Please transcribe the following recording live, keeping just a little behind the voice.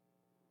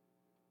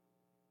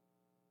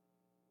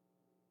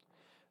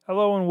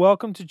Hello and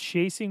welcome to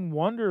Chasing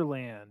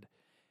Wonderland,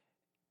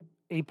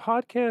 a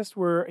podcast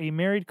where a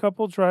married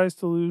couple tries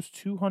to lose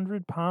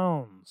 200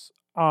 pounds.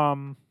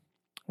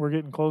 We're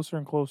getting closer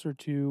and closer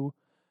to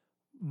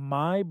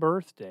my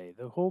birthday.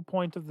 The whole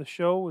point of the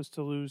show was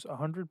to lose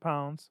 100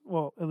 pounds.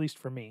 Well, at least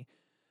for me,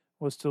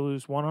 was to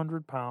lose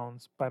 100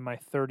 pounds by my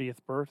 30th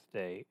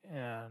birthday.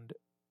 And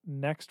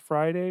next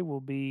Friday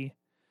will be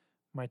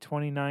my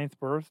 29th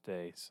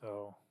birthday.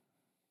 So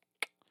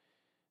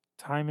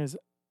time is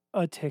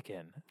a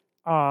ticking.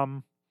 I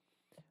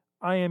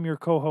am your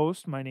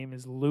co-host. My name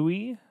is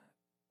Louie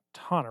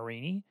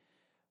Tonarini,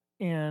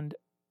 and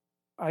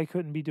I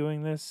couldn't be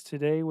doing this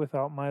today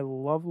without my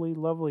lovely,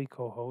 lovely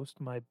co-host,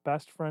 my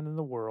best friend in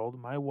the world,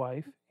 my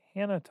wife,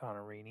 Hannah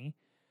Tonarini.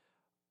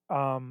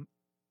 Um,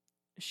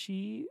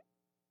 she's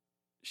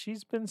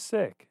been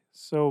sick,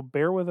 so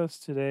bear with us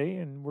today,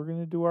 and we're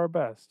gonna do our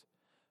best.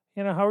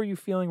 Hannah, how are you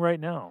feeling right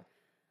now?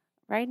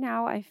 Right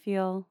now, I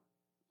feel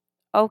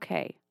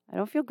okay. I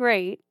don't feel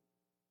great.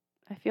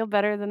 I feel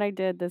better than I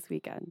did this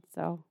weekend.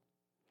 So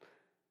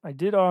I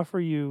did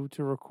offer you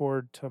to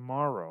record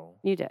tomorrow,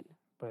 you did.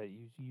 but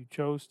you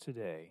chose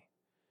today,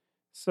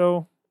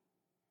 so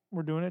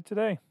we're doing it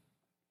today.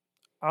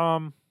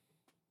 Um,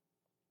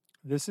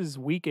 this is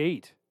week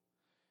 8.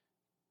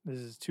 This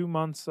is 2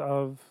 months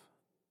of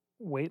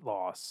weight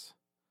loss.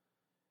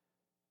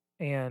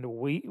 And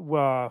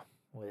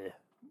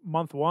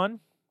month 1,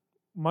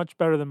 much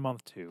better than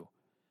month 2.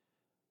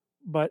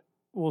 But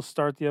we'll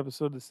start the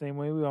episode the same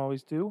way we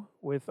always do,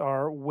 with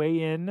our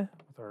weigh-in,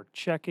 with our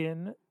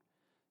check-in,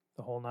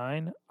 the whole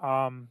nine.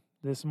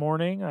 This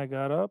morning I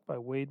got up, I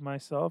weighed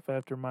myself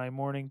after my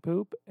morning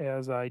poop,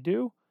 as I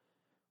do.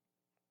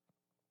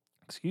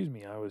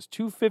 I was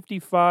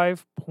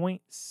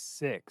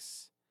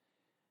 255.6.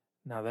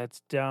 Now that's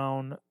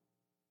down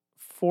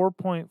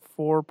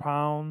 4.4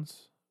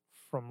 pounds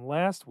from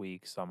last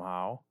week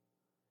somehow.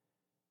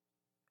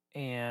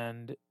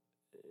 And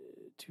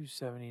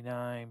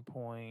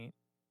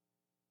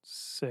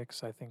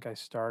 279.6, I think I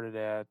started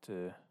at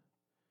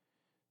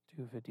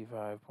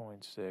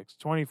 255.6.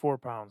 24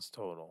 pounds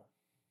total.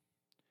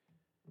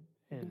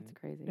 That's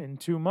crazy. In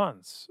 2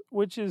 months,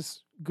 which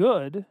is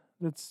good.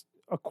 That's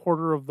a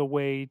quarter of the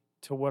way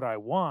to what I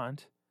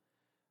want.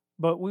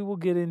 But we will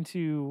get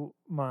into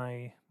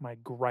my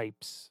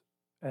gripes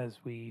as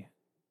we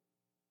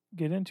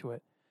get into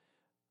it.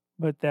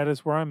 But that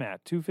is where I'm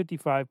at,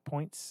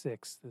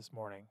 255.6 this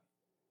morning.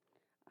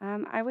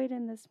 I weighed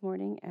in this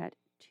morning at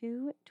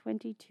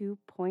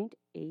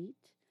 222.8,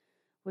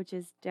 which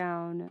is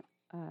down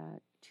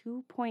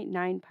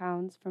 2.9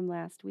 pounds from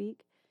last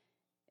week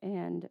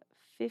and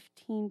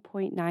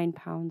 15.9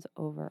 pounds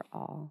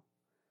overall.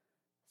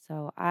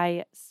 So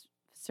I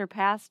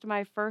surpassed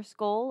my first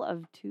goal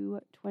of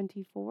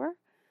 224,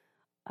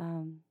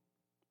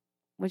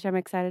 which I'm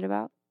excited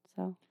about.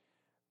 So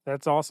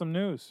That's awesome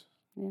news.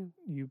 yeah,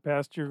 You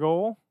passed your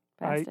goal.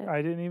 passed it.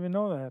 I didn't even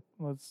know that.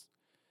 Let's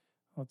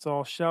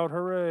all shout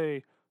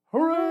hooray.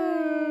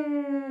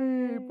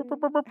 Hooray!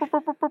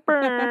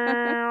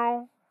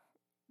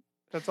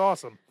 That's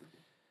awesome.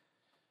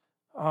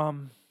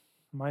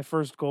 My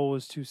first goal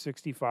was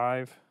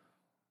 265,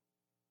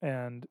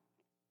 and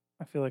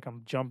I feel like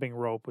I'm jumping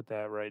rope with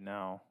that right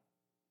now.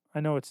 I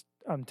know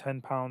I'm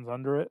 10 pounds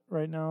under it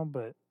right now,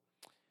 but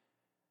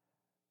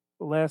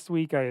last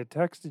week I had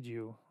texted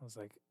you. I was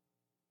like,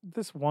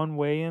 this one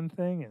weigh-in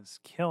thing is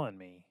killing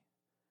me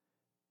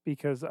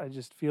because I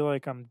just feel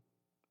like I'm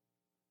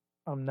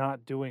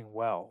not doing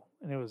well.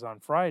 And it was on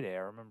Friday.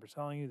 I remember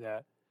telling you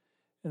that.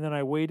 And then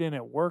I weighed in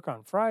at work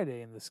on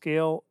Friday and the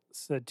scale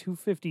said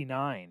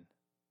 259.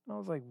 And I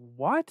was like,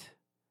 "What?"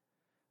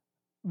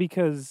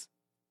 Because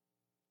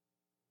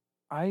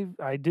I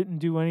didn't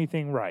do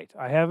anything right.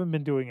 I haven't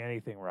been doing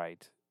anything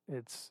right.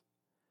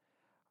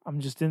 I'm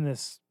just in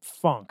this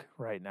funk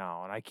right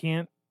now and I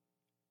can't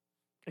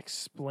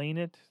explain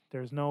it.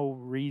 There's no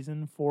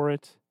reason for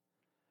it.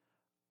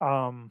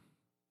 I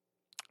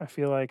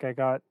feel like I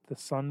got the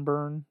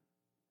sunburn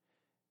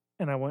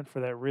and I went for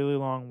that really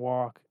long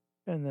walk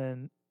and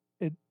then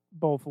it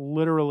both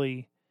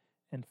literally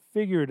and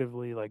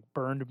figuratively like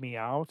burned me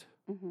out.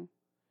 Mm-hmm.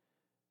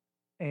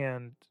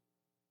 And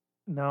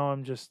now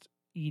I'm just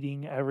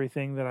eating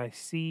everything that I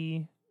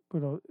see,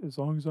 but as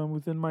long as I'm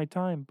within my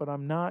time, but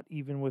I'm not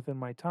even within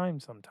my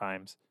time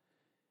sometimes.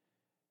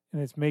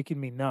 And it's making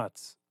me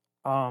nuts.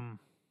 I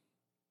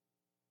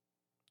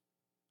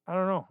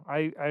don't know.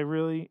 I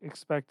really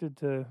expected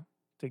to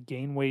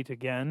gain weight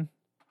again.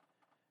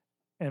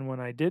 And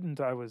when I didn't,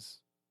 I was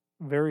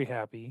very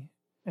happy.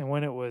 And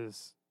when I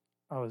was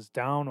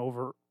down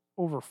over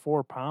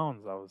 4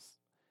 pounds, I was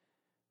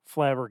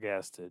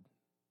flabbergasted.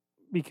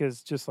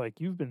 Because just like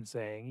you've been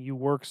saying, you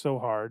work so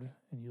hard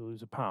and you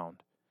lose a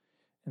pound.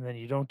 And then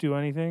you don't do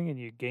anything and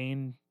you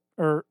gain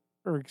you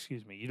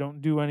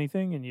don't do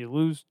anything and you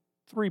lose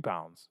 3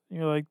 pounds. And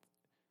you're like,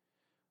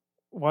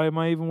 why am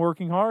I even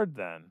working hard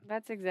then?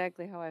 That's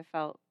exactly how I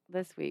felt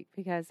this week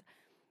because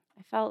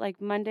I felt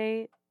like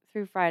Monday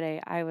through Friday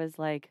I was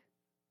like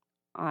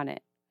on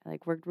it. I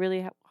like worked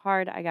really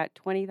hard. I got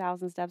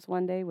 20,000 steps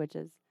one day, which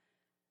is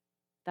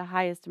the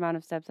highest amount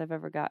of steps I've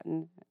ever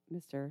gotten.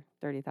 Mr.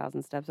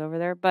 30,000 steps over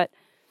there. But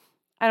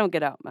I don't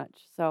get out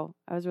much. So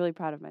I was really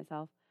proud of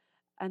myself.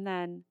 And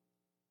then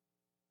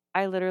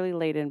I literally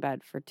laid in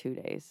bed for 2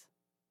 days.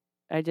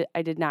 I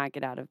did not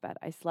get out of bed.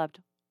 I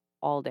slept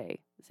all day,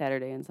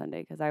 Saturday and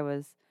Sunday, because I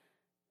was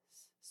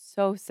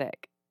so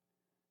sick.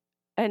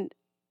 And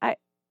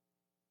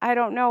I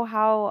don't know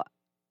how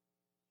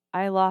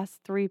I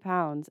lost 3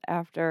 pounds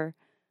after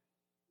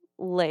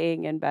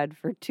laying in bed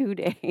for 2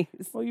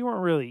 days. Well, you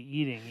weren't really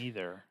eating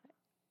either.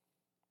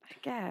 I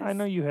guess. I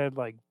know you had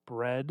like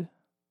bread,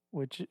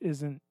 which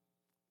isn't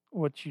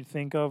what you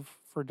think of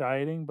for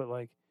dieting, but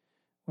like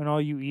when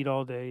all you eat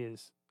all day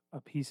is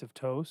a piece of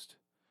toast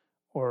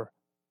or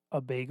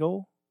a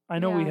bagel. I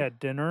know we Yeah. had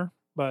dinner,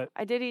 but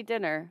I did eat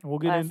dinner we'll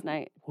get last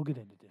night. We'll get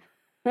into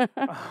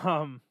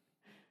dinner.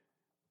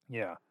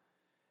 Yeah.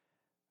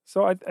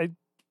 So I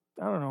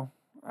don't know.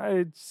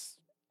 I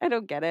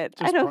don't get it.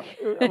 I just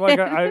don't. like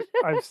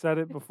I've said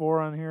it before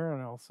on here,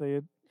 and I'll say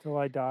it till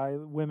I die.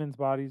 Women's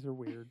bodies are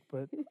weird,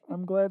 but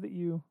I'm glad that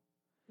you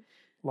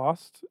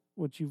lost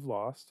what you've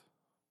lost.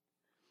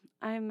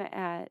 I'm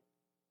at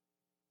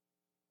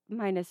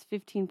minus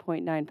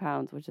 15.9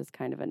 pounds, which is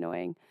kind of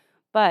annoying.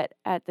 But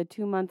at the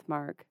 2-month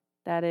mark,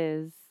 that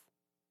is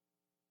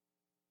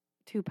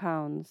 2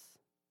 pounds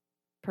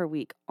per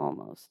week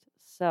almost.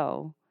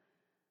 So,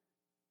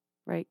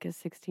 right, because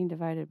 16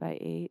 divided by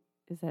 8,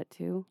 is that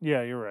 2?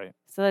 Yeah, you're right.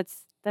 So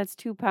that's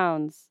 2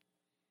 pounds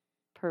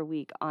per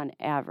week on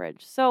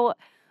average. So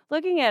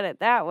looking at it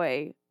that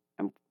way,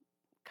 I'm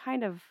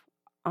kind of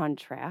on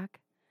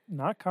track.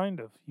 Not kind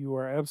of. You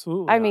are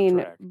absolutely I on mean,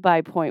 track.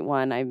 by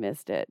 0.1, I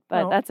missed it,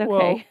 but No, that's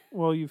okay.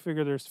 Well, you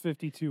figure there's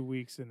 52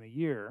 weeks in the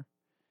year.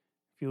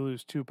 If you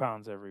lose 2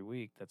 pounds every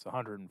week, that's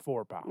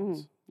 104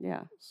 pounds.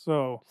 Yeah.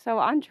 So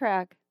on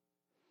track.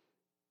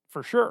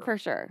 For sure. For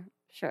sure.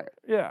 Sure.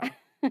 Yeah.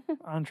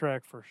 On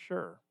track for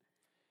sure.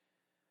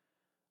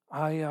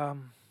 I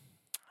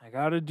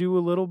got to do a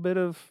little bit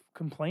of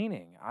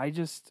complaining.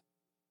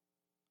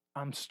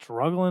 I'm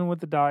struggling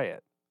with the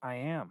diet. I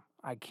am.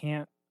 I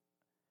can't.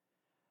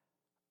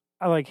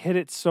 I like hit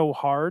it so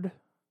hard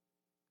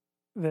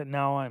that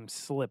now I'm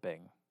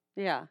slipping.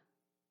 Yeah.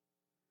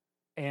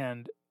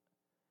 And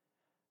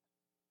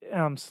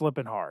I'm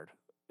slipping hard.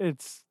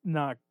 It's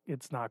not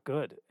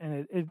good.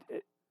 And it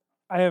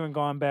I haven't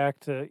gone back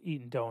to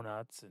eating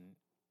donuts and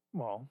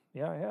well,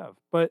 yeah, I have.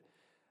 But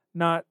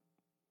not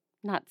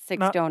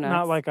 6 donuts.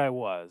 Not like I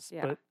was.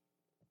 Yeah. But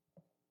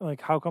like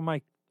how come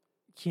I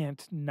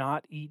can't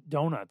not eat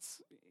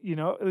donuts? You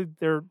know,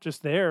 they're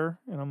just there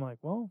and I'm like,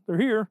 well, they're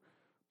here.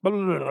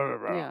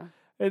 Yeah.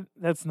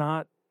 That's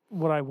not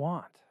what I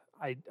want.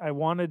 I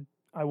wanted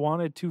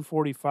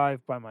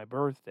 245 by my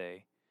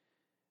birthday.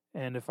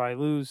 And if I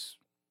lose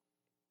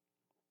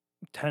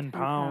 10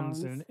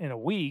 pounds in a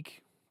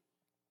week,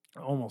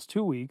 almost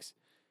 2 weeks,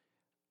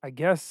 I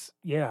guess,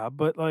 yeah,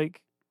 but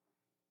like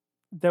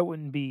that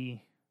wouldn't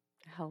be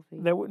healthy.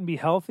 That wouldn't be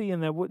healthy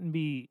and that wouldn't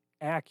be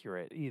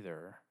accurate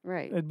either.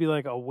 Right. It'd be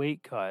like a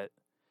weight cut.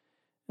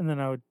 And then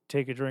I would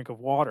take a drink of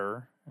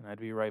water and I'd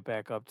be right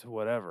back up to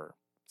whatever.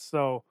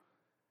 So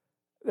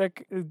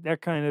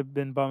that kind of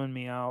been bumming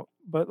me out.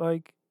 But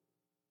like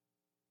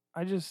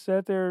I just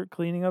sat there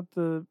cleaning up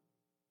the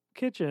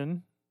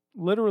kitchen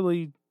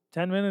literally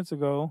 10 minutes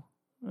ago,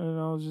 and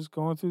I was just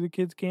going through the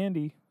kids'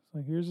 candy. It's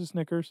like, here's a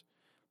Snickers.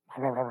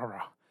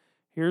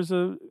 Here's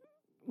a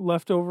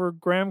leftover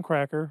graham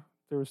cracker.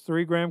 There was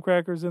 3 graham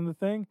crackers in the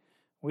thing.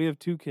 We have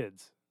 2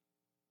 kids.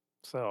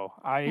 So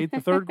I ate the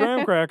 3rd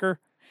graham cracker.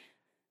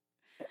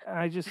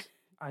 I just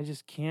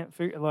can't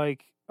figure,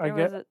 like,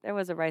 there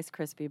was a Rice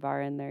Krispie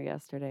bar in there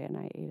yesterday, and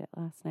I ate it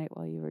last night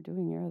while you were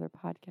doing your other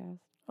podcast.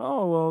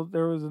 Oh, well,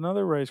 there was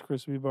another Rice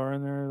Krispie bar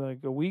in there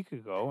like a week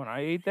ago, and I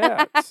ate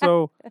that.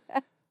 So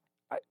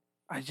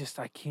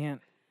I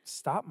can't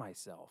stop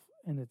myself,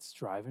 and it's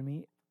driving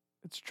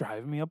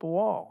me up a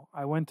wall.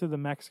 I went to the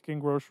Mexican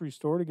grocery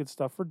store to get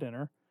stuff for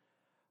dinner.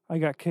 I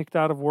got kicked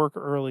out of work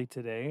early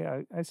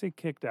today. I say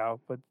kicked out,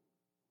 but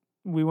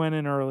we went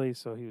in early,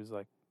 so he was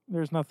like,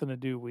 there's nothing to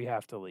do. We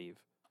have to leave.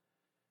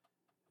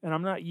 And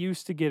I'm not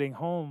used to getting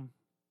home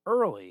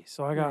early,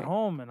 so I got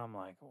home, and I'm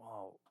like,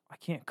 well, I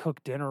can't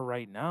cook dinner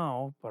right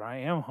now, but I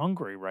am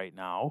hungry right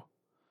now.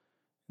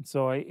 And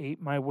so I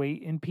ate my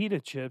weight in pita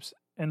chips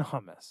and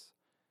hummus.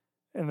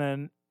 And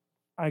then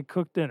I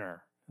cooked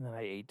dinner. And then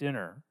I ate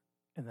dinner.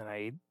 And then I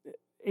ate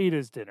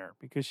Ada's dinner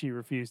because she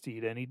refused to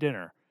eat any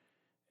dinner.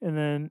 And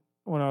then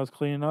when I was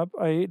cleaning up,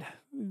 I ate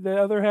the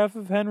other half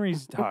of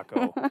Henry's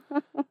taco.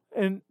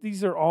 And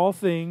these are all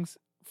things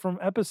from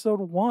episode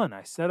 1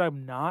 I said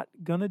I'm not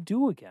going to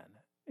do again.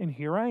 And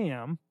here I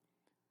am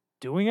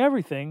doing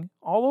everything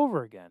all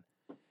over again.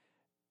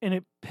 And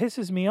it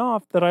pisses me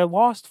off that I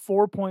lost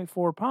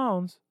 4.4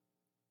 pounds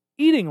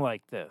eating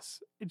like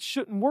this. It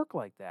shouldn't work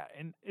like that.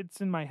 And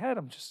it's in my head.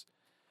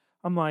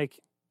 I'm like,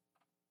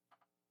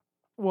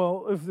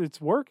 well, if it's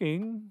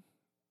working,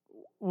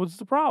 what's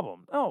the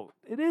problem? No,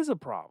 it is a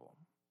problem.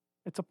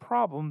 It's a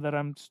problem that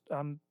I'm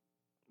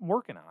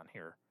working on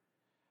here.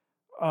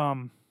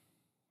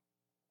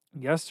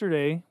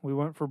 Yesterday we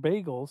went for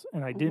bagels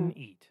and I didn't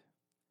eat.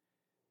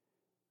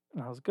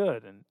 And I was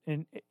good.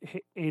 And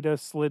Ada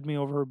slid me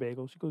over her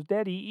bagel. She goes,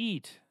 "Daddy,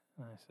 eat."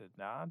 And I said,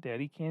 "Nah,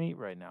 Daddy can't eat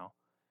right now."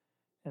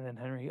 And then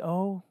Henry,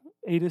 "Oh,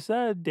 Ada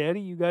said,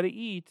 Daddy, you got to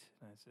eat."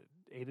 And I said,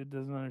 "Ada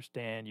doesn't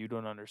understand. You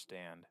don't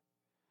understand.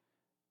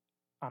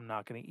 I'm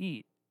not going to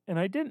eat." And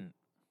I didn't.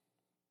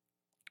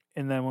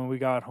 And then when we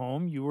got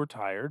home, you were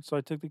tired. So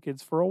I took the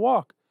kids for a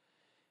walk.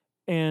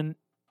 And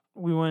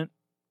we went,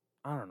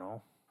 I don't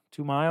know,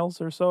 2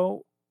 miles or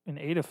so. And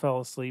Ada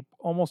fell asleep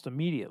almost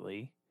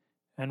immediately.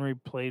 Henry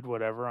played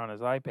whatever on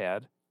his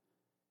iPad.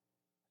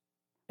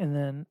 And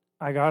then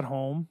I got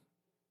home.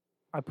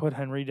 I put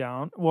Henry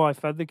down. Well, I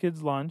fed the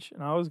kids lunch,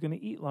 and I was going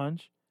to eat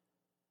lunch.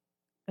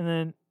 And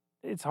then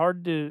it's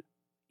hard to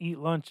eat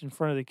lunch in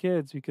front of the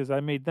kids because I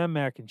made them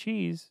mac and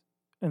cheese,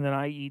 and then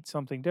I eat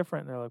something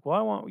different. And they're like, "Well,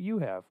 I want what you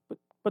have."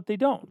 But they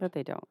don't. But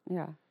they don't,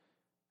 yeah.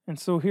 And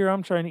so here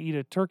I'm trying to eat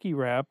a turkey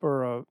wrap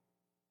or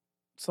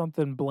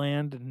something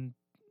bland and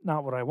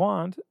not what I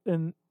want.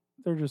 And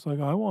they're just like,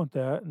 "I want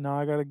that." And now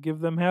I got to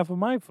give them half of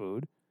my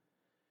food.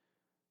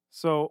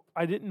 So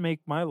I didn't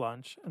make my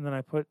lunch. And then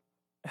I put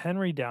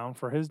Henry down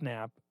for his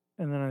nap.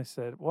 And then I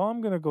said, "Well,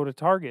 I'm going to go to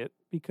Target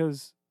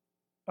because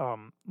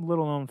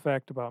little known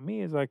fact about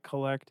me is I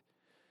collect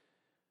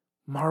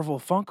Marvel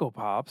Funko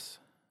Pops."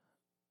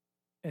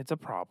 It's a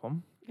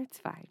problem. It's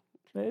fine.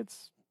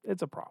 It's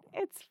a problem.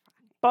 It's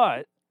fine.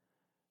 But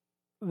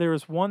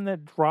there's one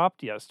that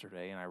dropped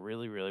yesterday, and I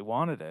really, really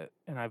wanted it.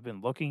 And I've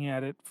been looking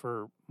at it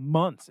for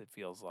months, it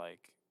feels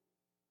like.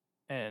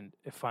 And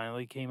it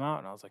finally came out,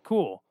 and I was like,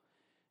 cool.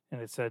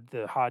 And it said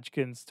the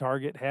Hodgkins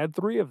Target had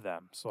 3 of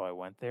them. So I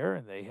went there,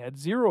 and they had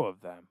 0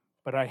 of them.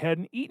 But I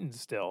hadn't eaten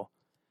still.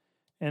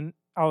 And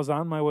I was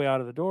on my way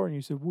out of the door, and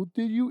you said, "Well,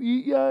 did you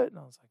eat yet?" And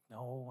I was like,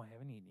 "No, I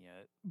haven't eaten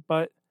yet."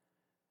 But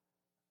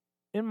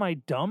in my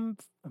dumb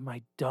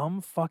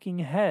fucking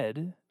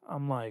head,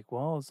 I'm like,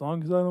 well, as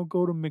long as I don't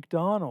go to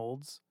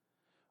McDonald's,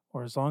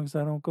 or as long as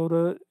I don't go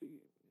to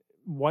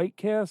White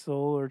Castle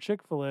or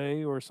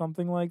Chick-fil-A or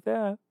something like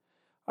that,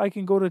 I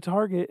can go to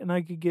Target and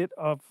I could get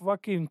a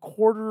fucking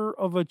quarter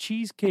of a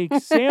cheesecake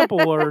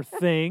sampler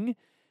thing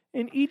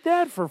and eat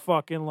that for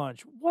fucking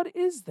lunch. What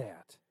is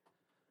that?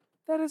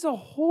 That is a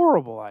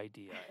horrible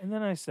idea. And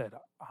then I said,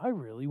 I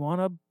really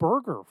want a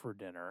burger for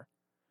dinner.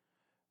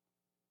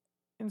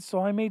 And so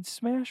I made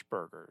smash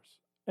burgers.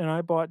 And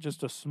I bought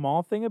just a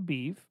small thing of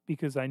beef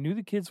because I knew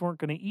the kids weren't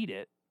going to eat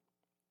it.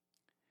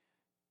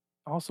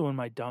 Also, in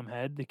my dumb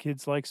head, the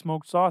kids like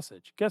smoked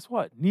sausage. Guess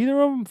what?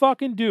 Neither of them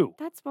fucking do.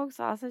 That smoked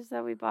sausage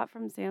that we bought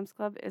from Sam's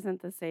Club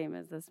isn't the same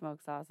as the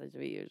smoked sausage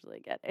we usually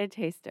get. It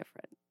tastes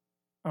different.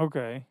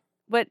 Okay.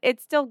 But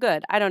it's still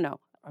good. I don't know.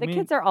 The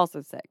kids are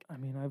also sick. I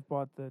mean, I've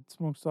bought the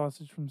smoked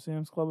sausage from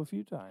Sam's Club a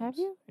few times. Have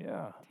you?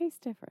 Yeah. Tastes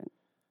different.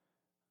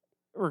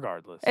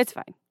 Regardless. It's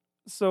fine.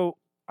 So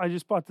I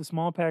just bought the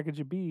small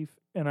package of beef,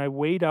 and I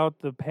weighed out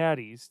the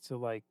patties to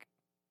like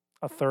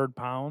a 1/3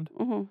 pound.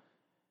 Mm-hmm.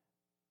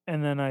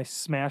 And then I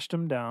smashed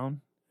them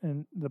down.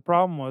 And the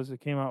problem was it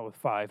came out with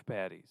 5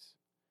 patties.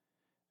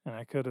 And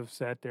I could have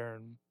sat there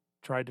and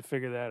tried to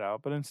figure that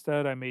out. But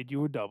instead, I made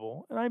you a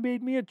double. And I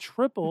made me a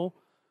triple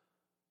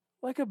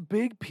like a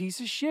big piece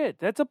of shit.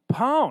 That's a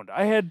pound.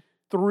 I had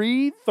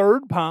 3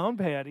 1/3 pound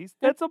patties.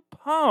 That's a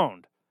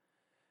pound.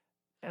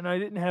 And I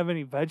didn't have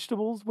any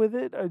vegetables with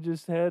it. I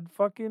just had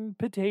fucking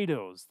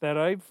potatoes that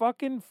I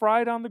fucking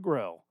fried on the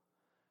grill.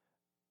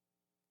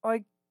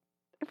 Like,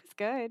 it was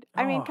good.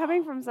 I mean,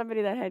 coming from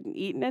somebody that hadn't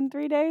eaten in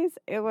 3 days,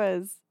 it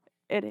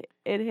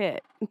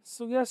hit.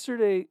 So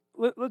yesterday,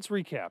 let's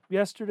recap.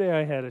 Yesterday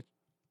I had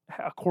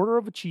a quarter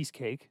of a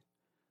cheesecake,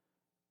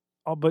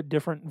 all but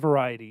different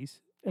varieties.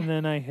 And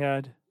then I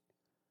had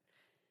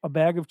a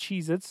bag of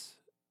Cheez-Its.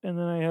 And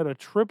then I had a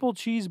triple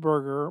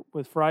cheeseburger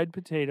with fried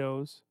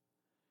potatoes.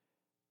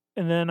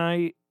 And then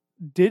I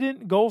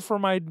didn't go for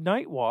my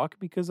night walk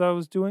because I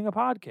was doing a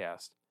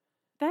podcast.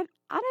 That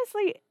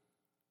honestly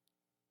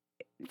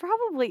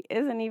probably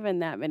isn't even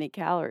that many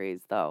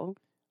calories, though.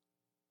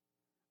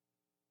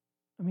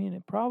 I mean,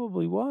 it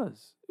probably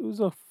was. It was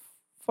a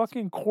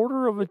fucking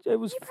quarter of it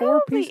was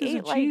 4 pieces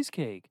of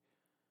cheesecake.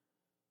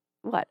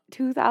 What,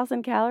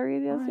 2,000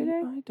 calories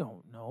yesterday? I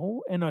don't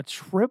know. And a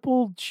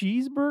triple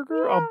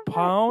cheeseburger, a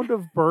pound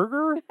of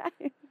burger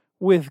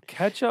with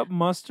ketchup,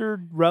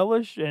 mustard,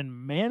 relish,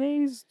 and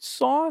mayonnaise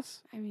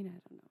sauce. I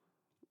mean,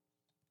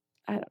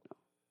 I don't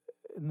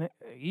know. And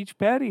each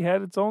patty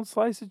had its own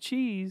slice of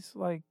cheese.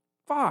 Like,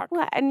 fuck.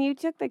 Well, and you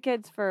took the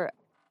kids for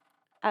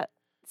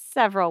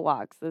several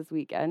walks this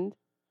weekend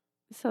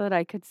so that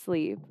I could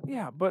sleep.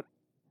 Yeah, but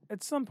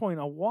at some point,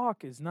 a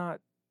walk is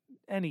not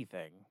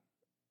anything.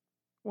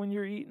 When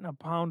you're eating a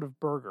pound of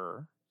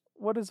burger,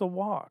 what is a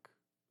walk?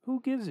 Who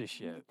gives a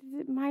shit?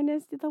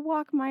 The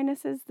walk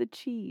minuses the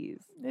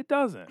cheese. It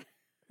doesn't.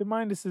 It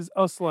minuses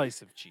a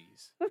slice of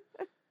cheese.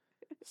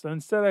 So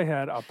instead I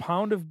had a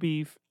pound of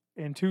beef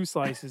and 2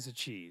 slices of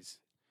cheese.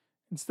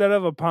 Instead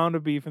of a pound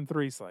of beef and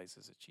 3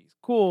 slices of cheese.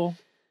 Cool,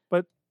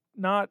 but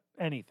not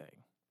anything.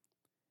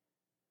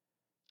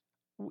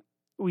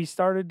 we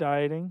started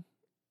dieting,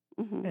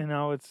 Mhm. and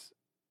now it's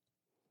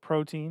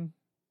protein,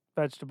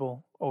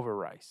 vegetable over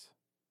rice.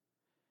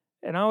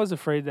 And I was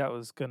afraid that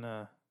was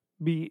gonna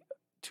be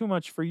too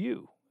much for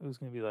you. It was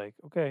gonna be like,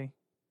 okay,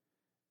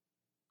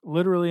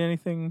 literally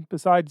anything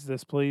besides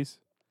this, please.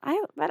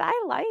 But I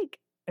like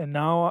And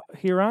now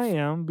here I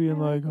am being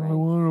like, I rice.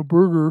 want a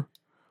burger.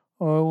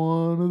 I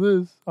want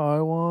this.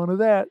 I want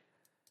that.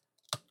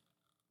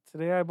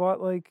 Today I bought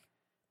like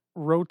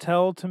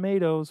Rotel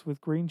tomatoes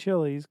with green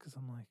chilies because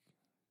I'm like,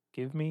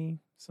 give me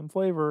some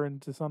flavor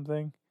into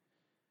something.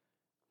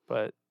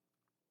 But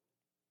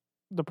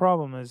the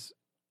problem is,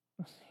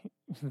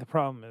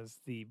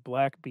 the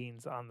black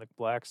beans on the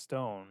black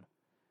stone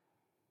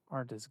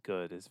aren't as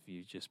good as if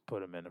you just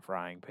put them in a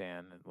frying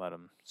pan and let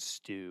them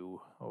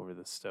stew over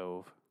the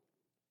stove.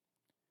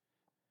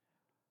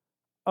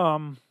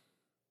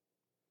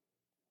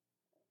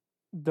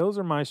 Those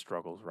are my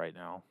struggles right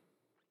now.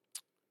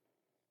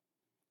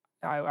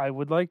 I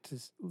would like to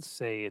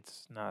say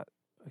it's not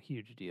a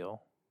huge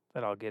deal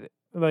that I'll get it.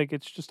 Like,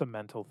 it's just a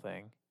mental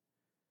thing.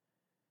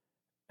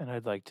 And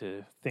I'd like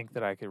to think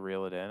that I could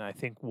reel it in. I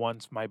think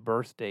once my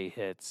birthday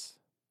hits,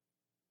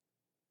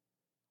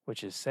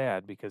 which is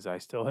sad because I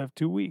still have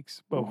 2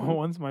 weeks, but Mhm.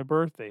 once my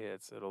birthday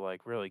hits, it'll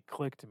like really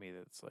click to me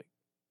that it's like,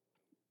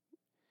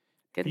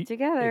 Get it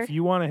together. if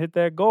you want to hit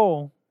that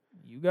goal,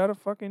 you got to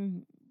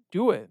fucking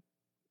do it.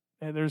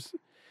 And there's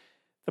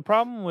the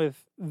problem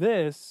with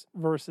this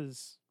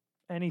versus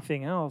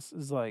anything else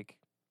is like,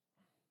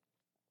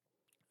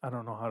 I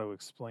don't know how to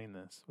explain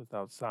this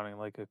without sounding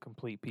like a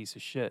complete piece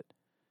of shit.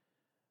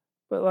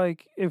 But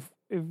like if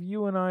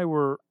you and I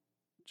were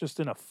just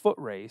in a foot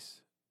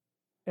race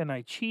and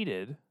I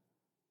cheated,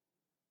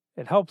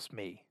 it helps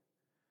me.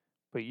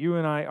 But you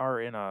and I are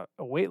in a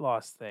weight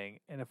loss thing,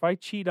 and if I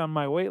cheat on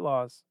my weight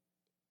loss,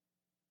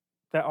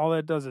 that all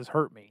that does is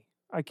hurt me.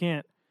 I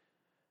can't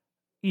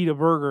eat a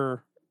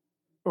burger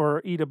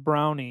or eat a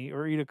brownie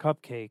or eat a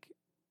cupcake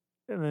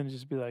and then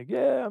just be like,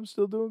 "Yeah, I'm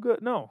still doing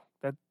good." No,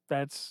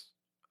 that's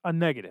a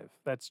negative.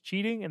 That's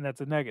cheating and that's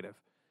a negative.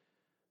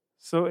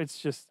 So it's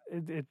just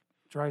it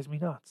drives me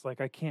nuts. Like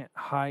I can't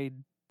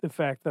hide the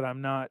fact that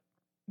I'm not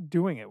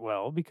doing it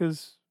well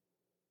because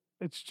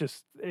it's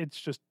just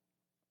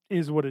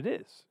is what it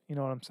is. You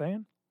know what I'm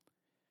saying?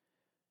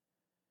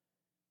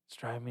 It's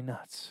driving me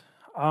nuts.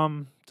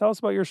 Tell us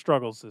about your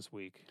struggles this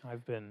week.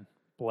 I've been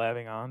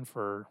blabbing on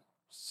for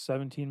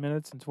 17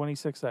 minutes and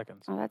 26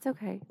 seconds. Oh, that's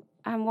okay.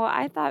 Well,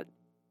 I thought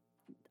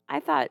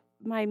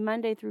my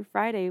Monday through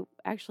Friday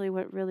actually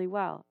went really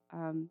well.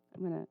 I'm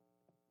gonna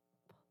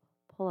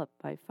pull up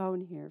my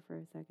phone here for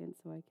a second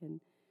so I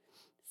can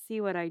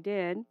see what I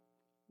did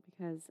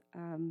because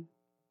I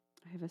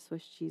have a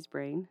Swiss cheese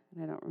brain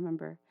and I don't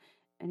remember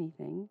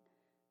anything.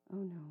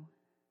 Oh no,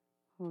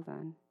 hold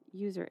on.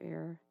 User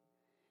error.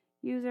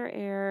 User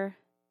error.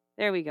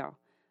 There we go.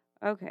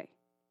 Okay.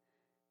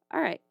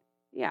 All right.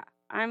 Yeah,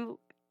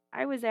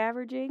 I was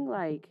averaging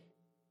like,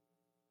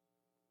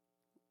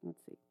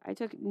 let's see. I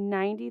took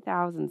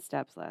 90,000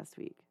 steps last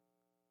week,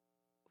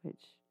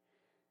 which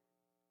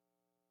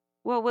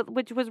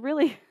which was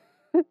really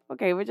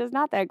okay, which is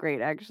not that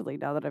great actually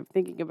now that I'm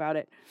thinking about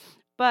it.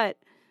 But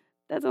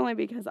that's only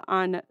because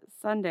on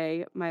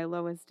Sunday, my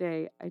lowest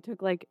day, I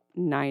took like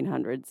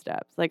 900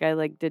 steps. Like I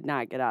like did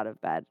not get out of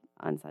bed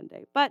on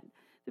Sunday. But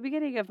the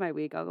beginning of my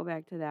week, I'll go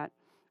back to that.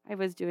 I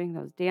was doing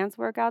those dance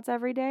workouts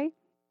every day,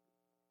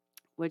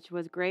 which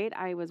was great.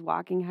 I was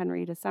walking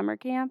Henry to summer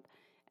camp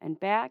and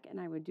back,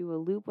 and I would do a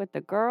loop with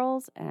the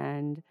girls,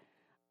 and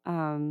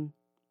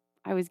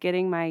I was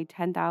getting my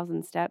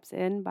 10,000 steps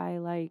in by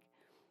like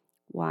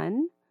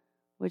 1,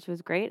 which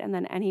was great. And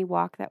then any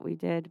walk that we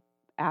did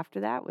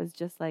after that was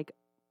just like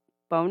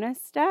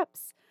bonus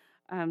steps.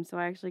 So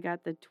I actually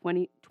got the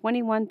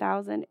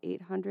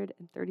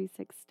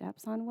 21,836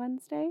 steps on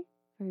Wednesday.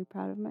 Very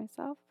proud of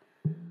myself.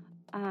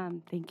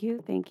 Thank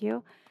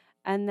you.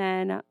 And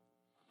then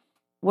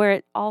where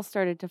it all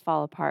started to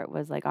fall apart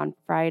was like on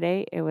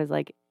Friday, it was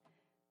like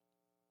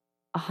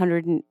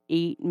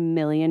 108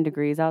 million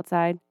degrees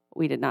outside.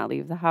 We did not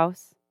leave the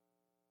house.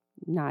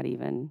 Not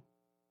even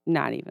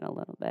a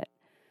little bit.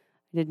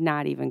 I did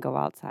not even go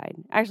outside.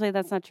 Actually,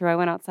 that's not true. I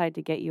went outside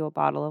to get you a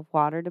bottle of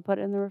water to put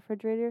in the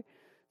refrigerator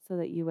so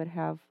that you would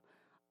have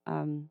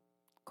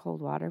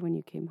cold water when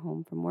you came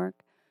home from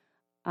work.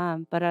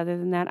 But other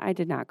than that, I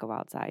did not go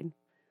outside.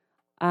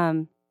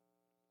 And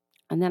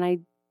then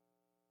I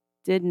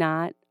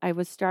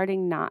was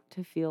starting not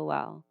to feel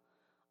well.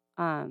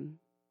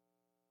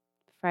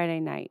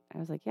 Friday night, I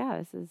was like,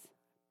 yeah,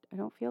 I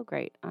don't feel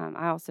great.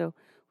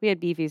 We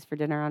had beefies for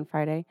dinner on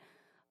Friday,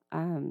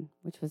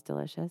 which was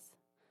delicious.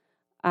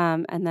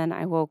 And then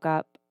I woke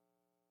up.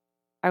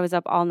 I was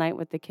up all night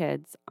with the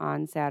kids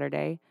on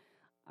Saturday,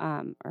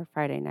 or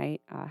Friday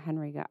night. I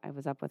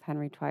was up with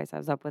Henry twice. I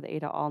was up with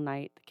Ada all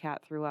night. The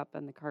cat threw up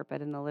on the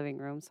carpet in the living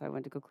room, so I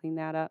went to go clean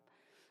that up.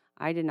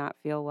 I did not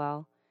feel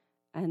well.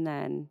 And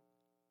then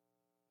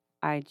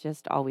I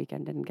just all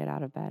weekend didn't get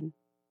out of bed.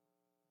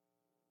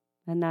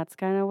 And that's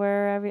kind of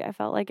where I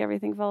felt like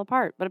everything fell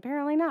apart, but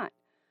apparently not.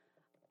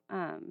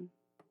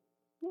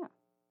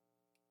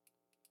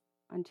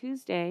 on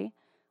Tuesday,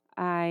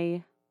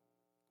 I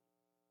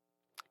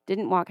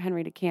didn't walk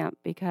Henry to camp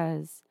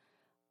because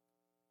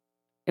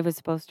it was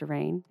supposed to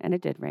rain, and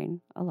it did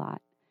rain a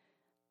lot.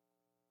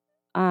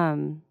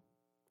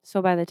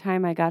 So by the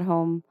time I got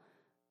home,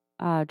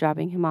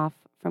 dropping him off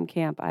from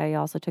camp, I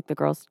also took the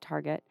girls to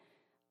Target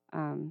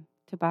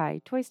to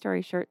buy Toy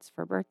Story shirts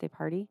for a birthday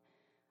party.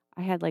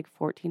 I had like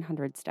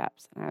 1,400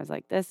 steps, and I was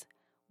like, this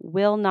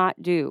will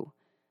not do.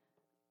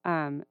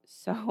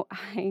 So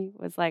I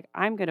was like,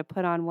 I'm going to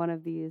put on one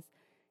of these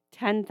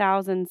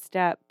 10,000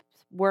 steps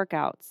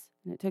workouts.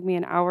 And it took me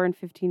an hour and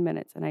 15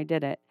 minutes, and I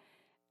did it.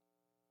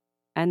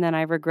 And then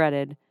I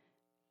regretted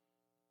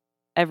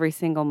every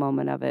single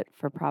moment of it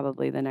for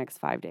probably the next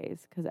 5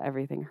 days because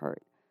everything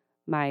hurt.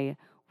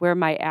 Where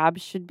my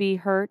abs should be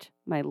hurt,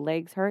 my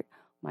legs hurt,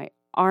 my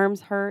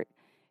arms hurt.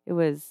 It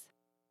was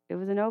a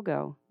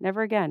no-go.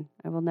 Never again.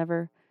 I will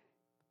never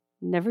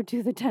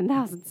do the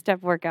 10,000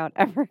 step workout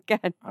ever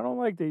again. I don't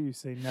like that you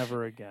say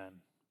never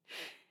again.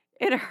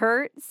 It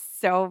hurts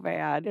so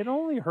bad. It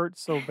only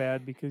hurts so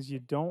bad because you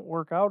don't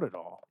work out at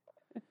all.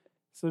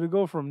 So to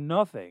go from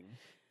nothing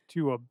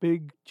to a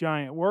big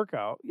giant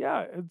workout,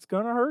 yeah, it's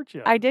going to hurt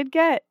you. I did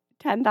get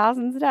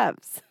 10,000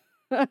 steps.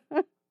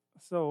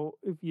 So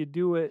if you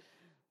do it,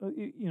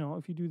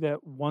 if you do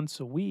that once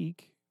a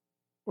week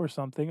or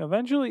something,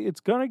 eventually it's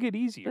going to get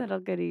easier. It'll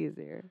get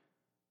easier.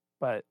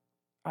 But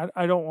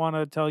I don't want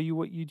to tell you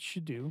what you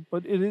should do,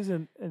 but it is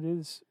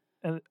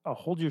a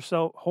hold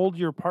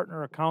your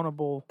partner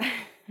accountable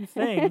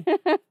thing.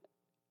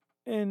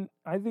 And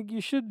I think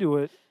you should do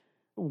it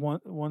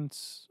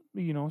once,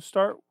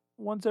 start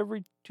once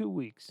every 2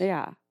 weeks.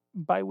 Yeah.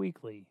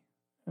 Bi-weekly.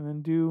 And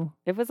then do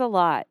It was a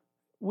lot.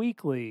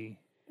 Weekly.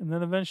 And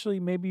then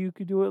eventually maybe you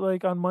could do it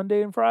like on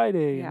Monday and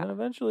Friday. Yeah. And then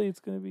eventually it's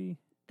going to be.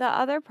 The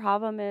other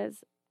problem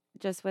is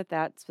just with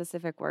that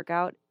specific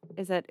workout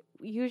is that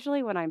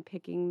usually when I'm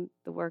picking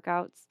the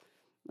workouts,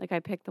 like I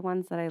pick the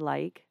ones that I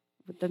like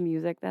with the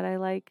music that I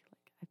like.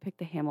 I pick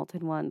the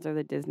Hamilton ones or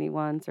the Disney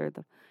ones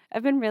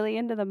I've been really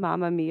into the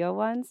Mamma Mia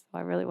ones. So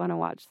I really want to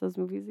watch those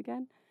movies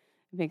again.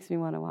 It makes me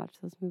want to watch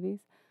those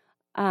movies.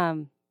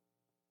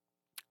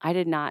 I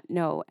did not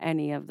know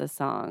any of the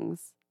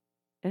songs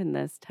in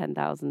this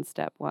 10,000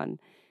 step one.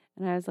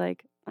 And I was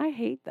like, I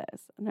hate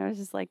this. And I was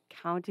just like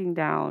counting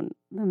down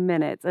the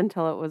minutes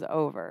until it was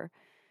over.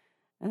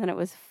 And then it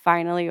was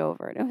finally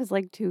over. And it was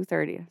like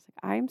 2:30. I was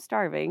like, I'm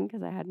starving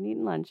because I hadn't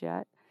eaten lunch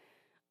yet.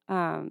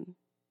 Yeah.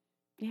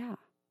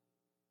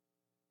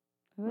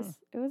 It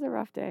was a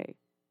rough day.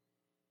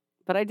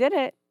 But I did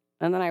it.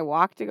 And then I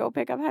walked to go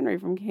pick up Henry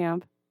from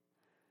camp.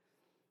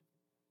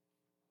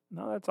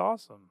 No, that's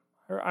awesome.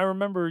 I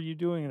remember you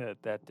doing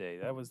it that day.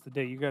 That was the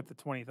day you got the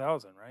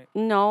 20,000, right?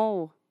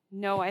 No,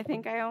 I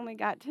think I only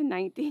got to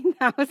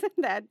 19,000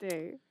 that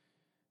day.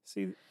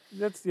 See,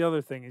 that's the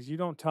other thing is you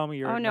don't tell me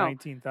you're at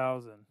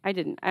 19,000. I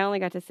didn't. I only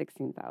got to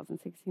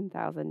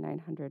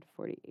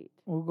 16,948.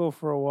 We'll go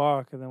for a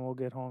walk and then we'll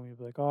get home. You'll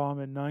be like, oh,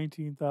 I'm at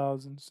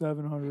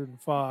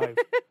 19,705.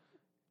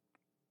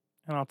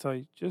 And I'll tell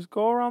you, just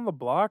go around the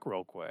block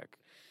real quick.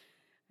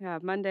 Yeah,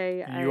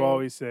 Monday. And you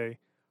always say,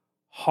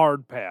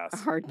 hard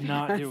pass. Hard pass.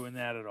 Not doing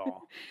that at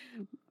all.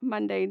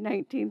 Monday,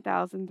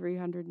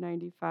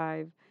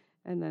 19,395.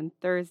 And then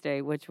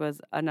Thursday, which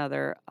was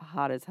another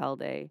hot as hell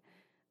day,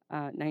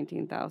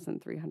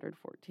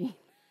 19,314.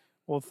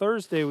 Well,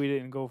 Thursday we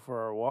didn't go for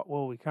our walk.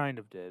 Well, we kind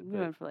of did. We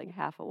went for like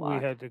half a walk.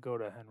 We had to go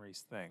to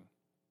Henry's thing.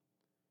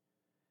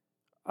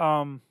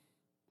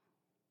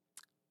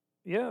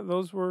 Yeah,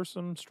 those were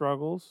some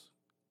struggles.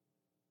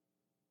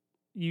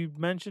 You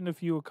mentioned a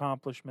few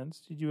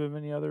accomplishments. Did you have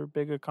any other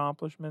big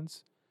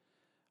accomplishments?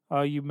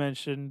 You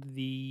mentioned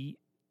the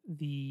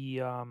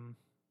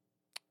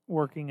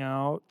working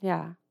out.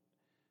 Yeah.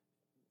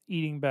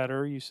 Eating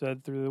better, you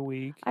said, through the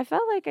week. I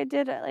felt like I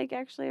did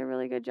actually a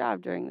really good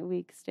job during the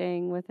week,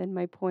 staying within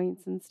my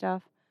points and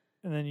stuff.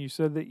 And then you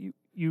said that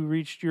you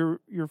reached your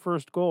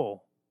first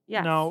goal.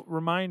 Yes. Now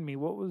remind me,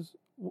 what was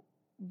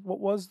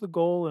the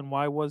goal and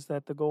why was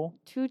that the goal?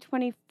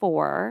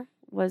 224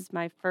 was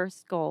my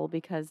first goal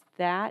because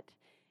that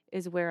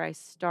is where I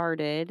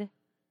started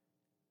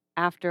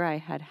after I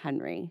had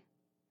Henry.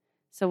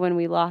 So when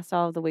we lost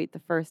all of the weight the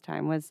first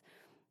time was,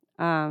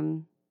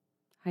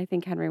 I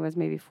think Henry was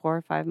maybe 4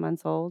 or 5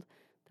 months old.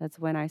 That's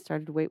when I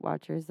started Weight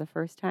Watchers the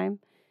first time.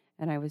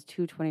 And I was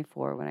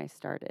 224 when I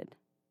started.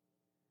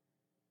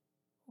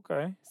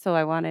 Okay. So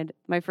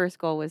my first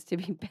goal was to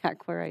be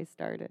back where I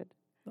started.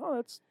 Oh,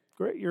 that's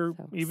great. You're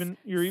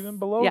even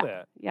below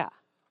that. Yeah.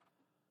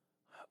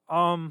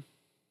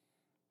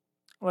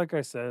 Like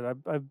I said,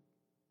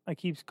 I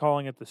keep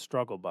calling it the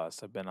struggle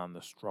bus. I've been on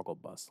the struggle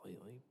bus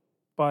lately.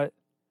 But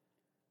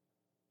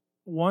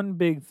one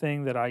big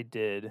thing that I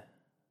did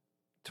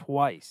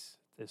twice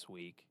this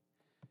week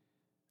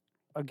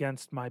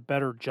against my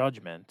better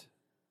judgment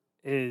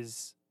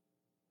is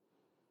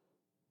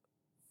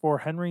for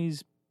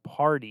Henry's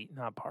for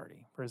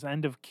his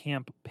end of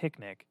camp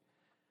picnic,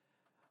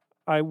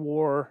 I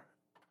wore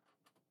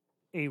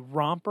a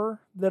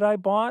romper that I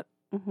bought.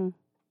 Mm-hmm.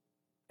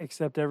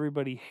 except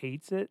everybody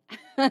hates it.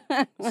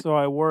 So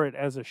I wore it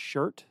as a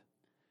shirt,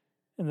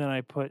 and then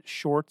I put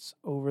shorts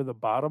over the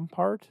bottom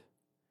part.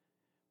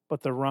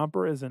 But the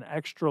romper is an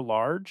extra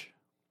large.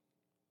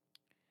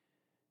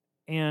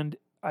 And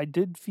I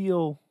did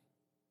feel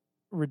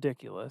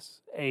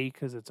ridiculous. A,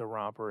 because it's a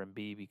romper, and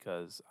B,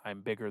 because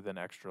I'm bigger than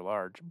extra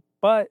large.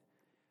 But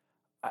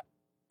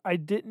I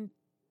didn't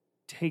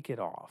take it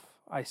off.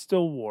 I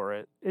still wore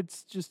it.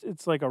 It's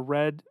like a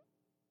red.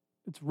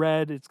 It's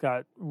red. It's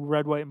got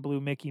red, white, and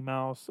blue Mickey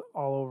Mouse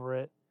all over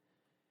it.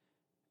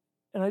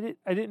 And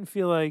I didn't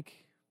feel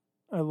like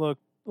I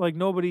looked like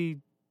nobody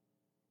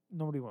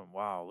went,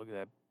 wow, look at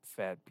that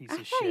fat piece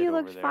of shit over there. You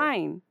looked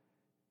fine.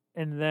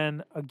 And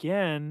then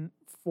again,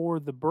 for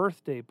the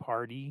birthday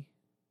party,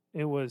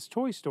 it was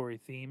Toy Story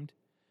themed.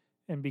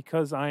 And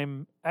because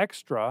I'm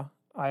extra,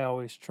 I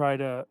always try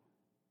to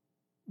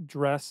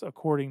dress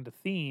according to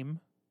theme.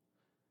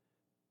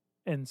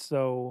 And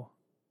so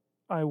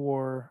I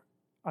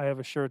have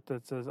a shirt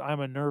that says, I'm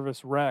a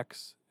nervous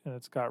Rex, and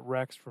it's got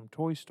Rex from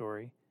Toy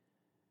Story.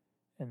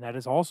 And that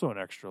is also an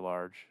extra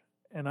large.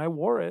 And I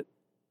wore it.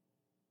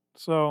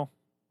 So,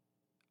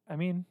 I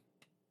mean,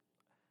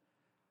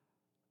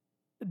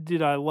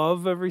 did I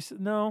love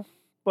no,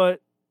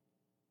 but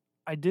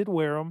I did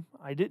wear them.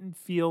 I didn't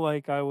feel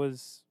like I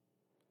was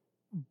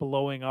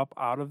blowing up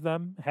out of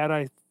them. Had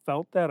I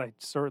felt that, I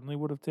certainly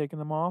would have taken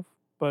them off.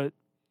 But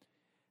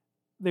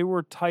they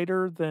were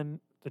tighter than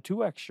the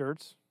 2X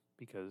shirts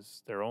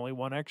because they're only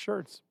 1X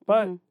shirts.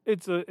 But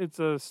it's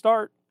a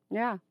start.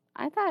 Yeah,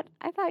 I thought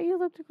you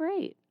looked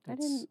great.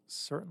 It's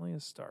certainly a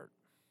start.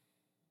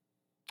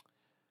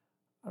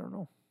 I don't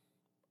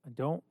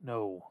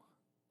know.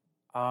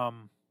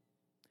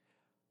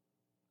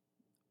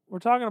 We're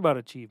talking about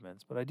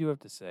achievements, but I do have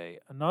to say,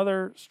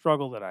 another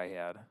struggle that I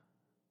had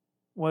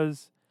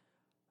was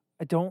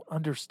I don't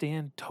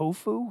understand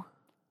tofu.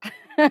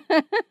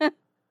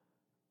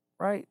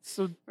 Right?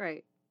 So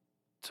right.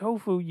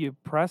 Tofu, you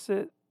press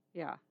it,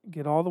 yeah,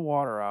 get all the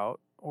water out,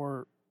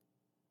 or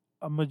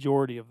a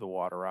majority of the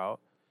water out,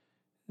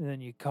 and then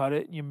you cut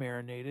it and you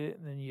marinate it,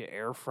 and then you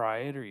air fry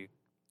it, or you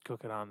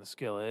cook it on the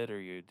skillet, or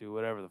you do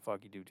whatever the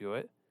fuck you do to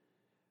it.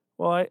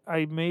 Well,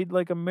 I made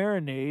like a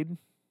marinade,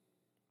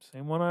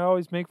 same one I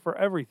always make for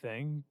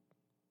everything.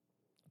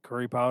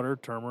 Curry powder,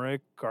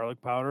 turmeric,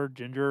 garlic powder,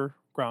 ginger,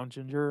 ground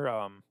ginger,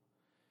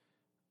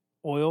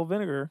 oil,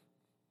 vinegar.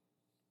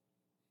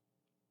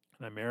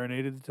 And I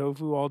marinated the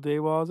tofu all day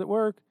while I was at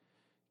work.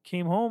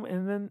 Came home,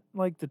 and then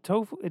like the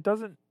tofu, it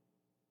doesn't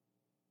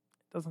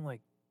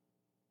like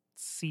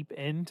seep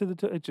into the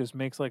tofu. It just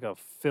makes like a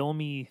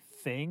filmy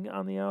thing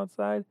on the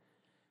outside.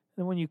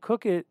 And when you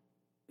cook it,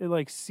 it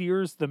like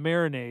sears the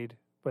marinade,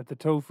 but the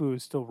tofu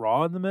is still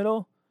raw in the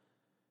middle.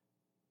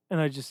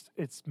 And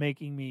it's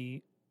making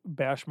me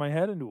bash my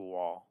head into a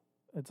wall.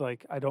 It's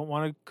like, I don't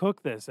want to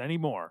cook this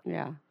anymore.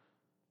 Yeah.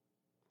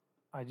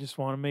 I just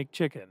want to make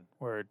chicken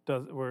where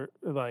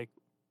like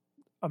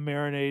a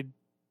marinade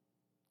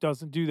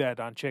doesn't do that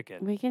on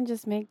chicken. We can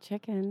just make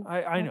chicken.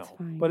 I know,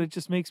 fine. But it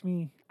just makes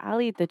me...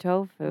 I'll eat the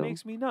tofu. It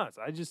makes me nuts.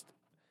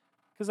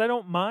 Because I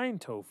don't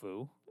mind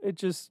tofu. It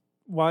just,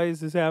 why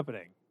is this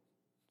happening?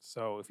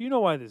 So if you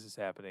know why this is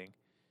happening,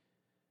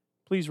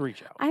 please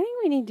reach out. I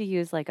think we need to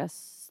use like a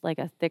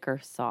thicker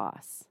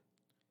sauce.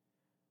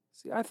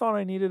 See, I thought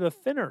I needed a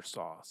thinner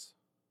sauce.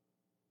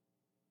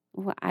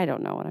 Well, I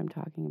don't know what I'm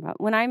talking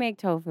about. When I make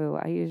tofu,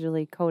 I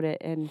usually coat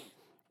it in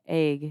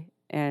egg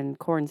and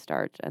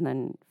cornstarch and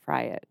then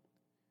fry it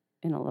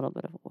in a little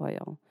bit of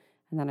oil.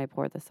 And then I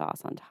pour the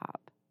sauce on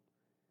top.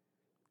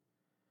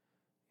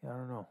 Yeah, I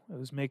don't know. It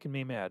was making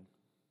me mad.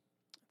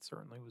 It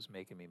certainly was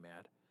making me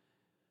mad.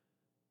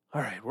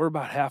 All right, we're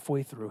about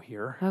halfway through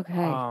here.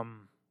 Okay.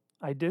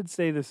 I did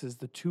say this is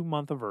the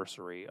 2-month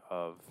anniversary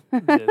of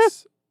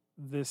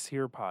this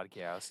here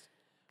podcast.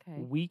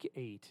 Okay. Week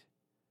 8.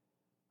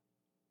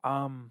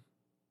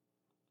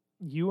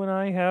 You and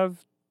I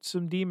have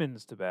some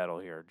demons to battle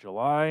here.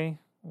 July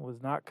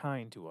was not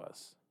kind to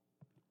us.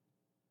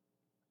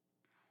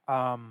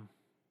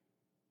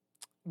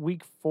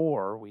 Week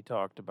 4, we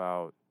talked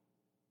about,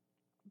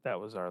 that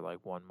was our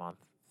like 1 month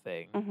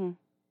thing. Mm-hmm.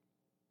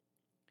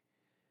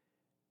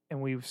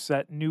 And we've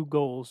set new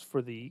goals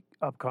for the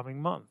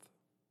upcoming month.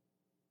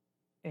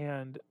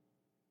 And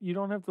you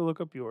don't have to look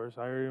up yours.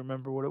 I already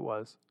remember what it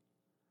was.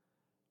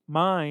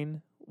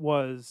 Mine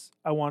was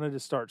I wanted to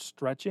start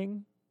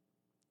stretching.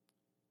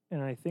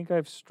 And I think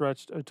I've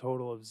stretched a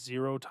total of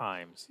 0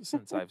 times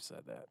since I've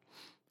said that.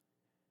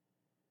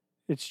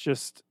 It's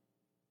just,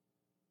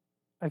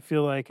 I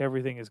feel like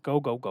everything is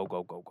go, go, go,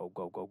 go, go, go,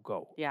 go, go,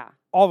 go. Yeah.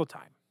 All the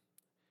time.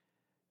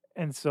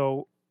 And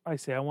so I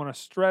say I want to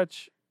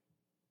stretch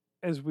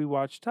as we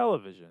watch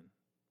television.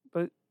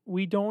 But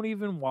we don't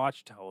even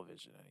watch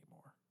television anymore.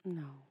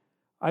 No.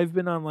 I've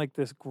been on like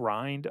this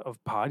grind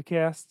of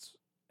podcasts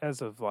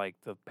as of like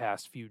the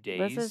past few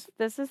days.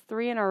 This is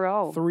 3 in a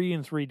row. 3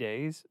 in 3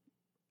 days.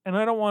 And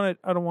I don't want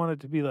it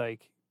to be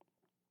like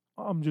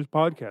I'm just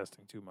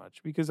podcasting too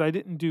much because I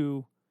didn't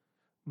do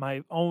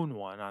my own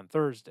one on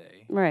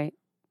Thursday. Right.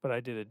 but I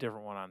did a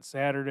different one on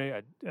Saturday.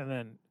 And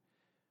then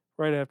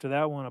right after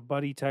that one, a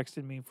buddy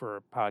texted me for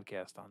a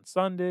podcast on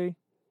Sunday.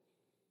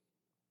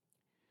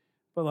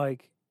 But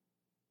like,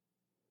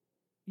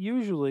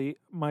 usually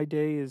my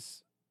day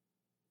is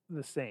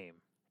the same.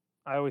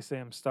 I always say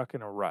I'm stuck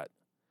in a rut.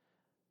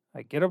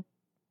 I get up,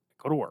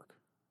 go to work.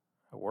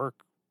 I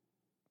work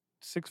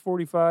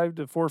 6:45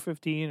 to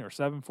 4:15 or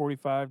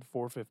 7:45 to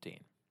 4:15.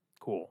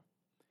 Cool.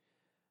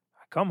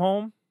 I come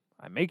home,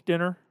 I make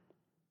dinner,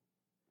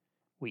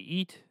 we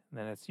eat, and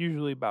then it's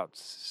usually about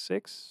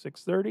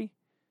 6:30.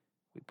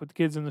 We put the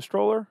kids in the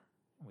stroller,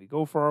 and we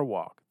go for our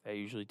walk. That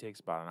usually takes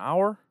about an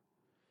hour.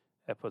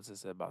 That puts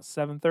us at about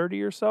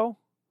 7:30 or so.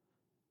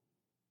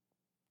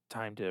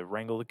 Time to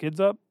wrangle the kids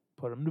up,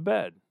 put them to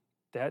bed.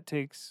 That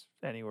takes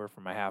anywhere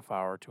from a half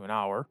hour to an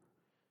hour,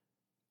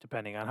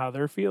 depending on how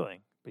they're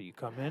feeling. But you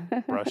come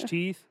in, brush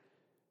teeth.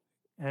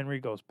 Henry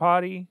goes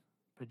potty,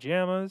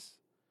 pajamas.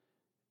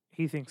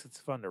 He thinks it's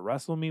fun to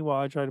wrestle me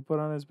while I try to put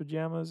on his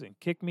pajamas and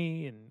kick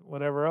me and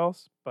whatever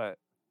else. But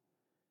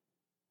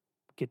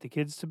get the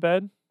kids to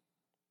bed.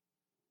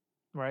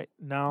 Right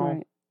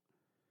now,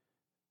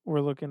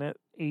 we're looking at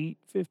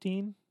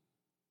 8:15.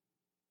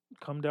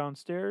 Come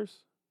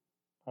downstairs.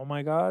 Oh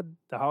my God,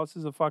 the house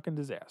is a fucking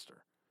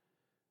disaster.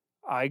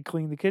 I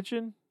clean the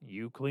kitchen.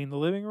 You clean the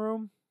living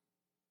room.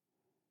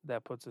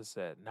 That puts us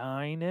at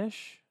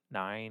 9-ish,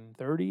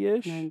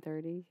 9:30-ish.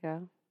 9:30, yeah.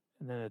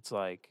 And then it's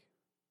like,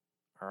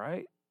 all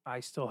right, I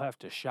still have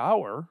to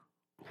shower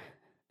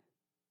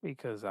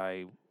because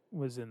I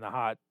was in the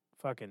hot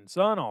fucking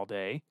sun all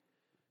day.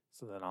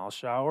 So then I'll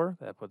shower.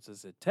 That puts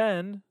us at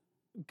 10.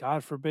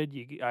 God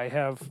forbid I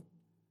have,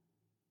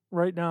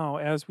 right now,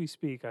 as we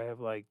speak, I have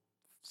like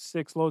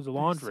 6 loads of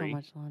laundry.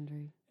 There's so much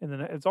laundry. And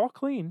then it's all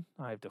clean.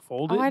 I have to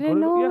fold it. Oh, I and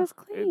didn't put know it, it was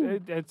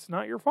clean. It's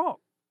not your fault.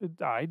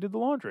 I did the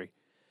laundry.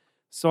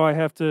 So I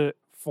have to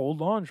fold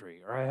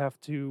laundry, or I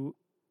have to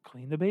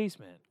clean the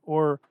basement,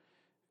 or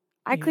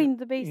I cleaned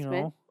the basement.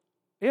 You know,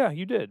 yeah,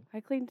 you did.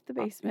 I cleaned the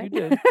basement.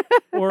 You did.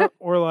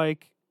 or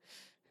like,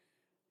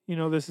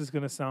 this is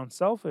going to sound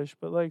selfish,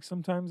 but like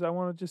sometimes I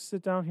want to just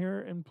sit down here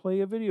and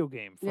play a video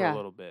game for a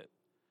little bit.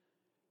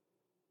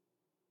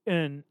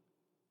 And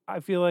I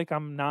feel like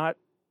I'm not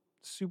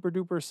super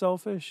duper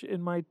selfish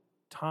in my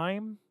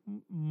time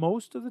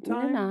most of the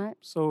time. You're not.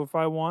 So if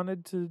I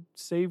wanted to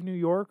save New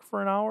York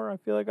for an hour, I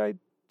feel like I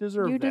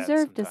deserve that. You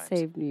deserve to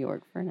save New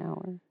York for an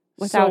hour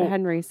without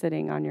Henry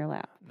sitting on your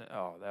lap.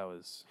 Oh, that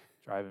was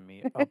driving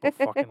me up a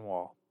fucking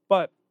wall.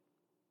 But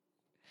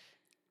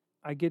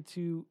I get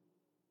to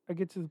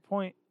the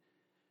point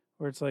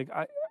where it's like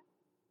I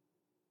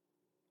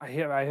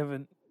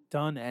haven't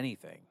done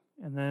anything,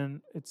 and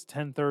then it's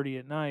 10:30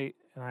 at night,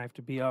 and I have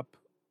to be up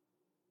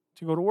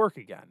to go to work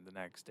again the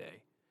next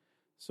day.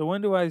 So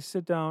when do I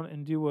sit down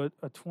and do a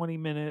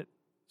 20-minute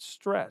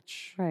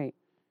stretch? Right.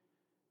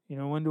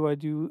 When do I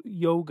do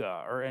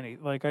yoga or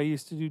like I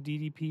used to do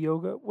DDP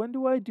yoga? When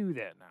do I do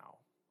that now?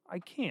 I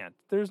can't.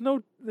 There's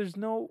no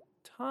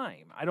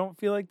time. I don't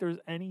feel like there's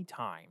any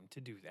time to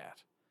do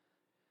that.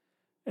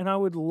 And I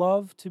would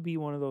love to be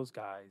one of those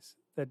guys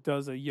that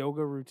does a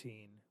yoga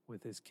routine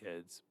with his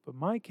kids, but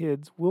my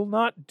kids will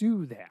not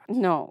do that.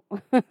 No.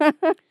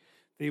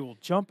 They will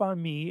jump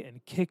on me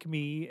and kick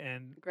me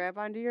and grab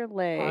onto your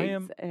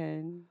legs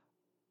and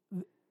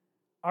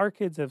our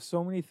kids have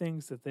so many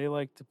things that they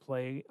like to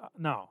play.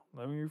 No,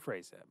 let me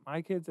rephrase that.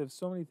 My kids have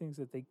so many things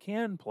that they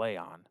can play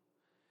on.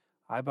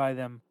 I buy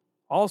them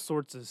all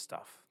sorts of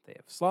stuff. They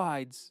have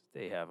slides.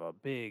 They have a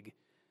big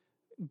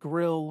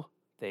grill.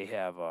 They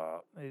have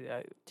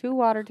 2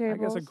 water tables.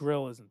 I guess a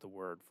grill isn't the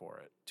word for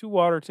it. 2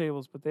 water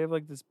tables, but they have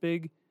like this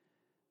big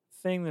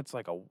thing that's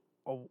like a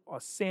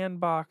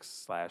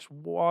sandbox /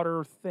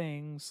 water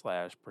thing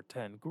 /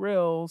 pretend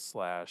grill /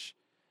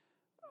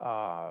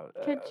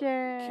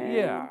 kitchen.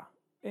 Yeah.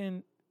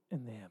 And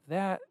they have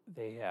that.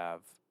 They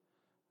have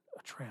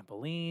a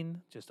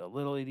trampoline, just a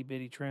little itty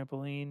bitty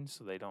trampoline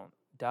so they don't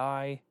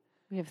die.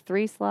 We have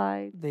 3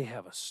 slides. They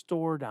have a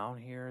store down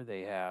here.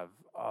 They have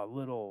a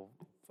little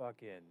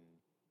fucking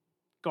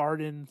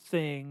garden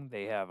thing.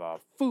 They have a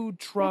food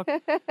truck.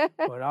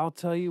 But I'll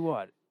tell you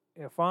what,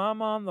 if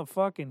I'm on the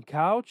fucking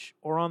couch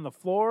or on the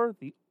floor,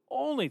 the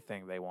only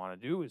thing they want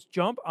to do is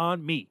jump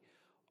on me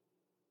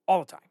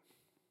all the time.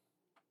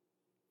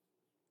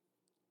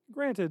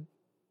 Granted,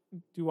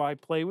 do I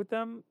play with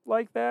them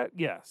like that?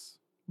 Yes.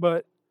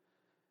 But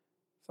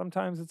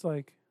sometimes it's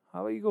like,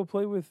 how about you go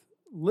play with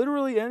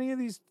literally any of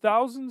these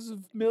thousands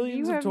of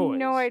millions of toys? You have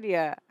no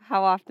idea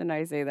how often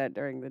I say that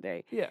during the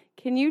day. Yeah.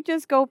 Can you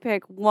just go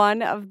pick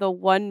one of the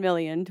 1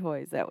 million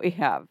toys that we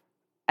have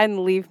and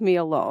leave me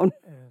alone?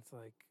 And it's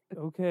like,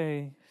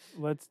 okay,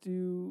 let's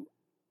do,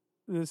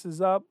 this is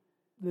up,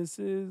 this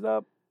is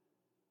up,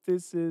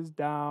 this is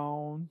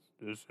down,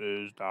 this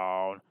is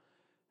down.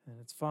 And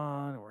it's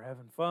fun, and we're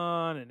having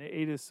fun, and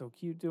Ada's so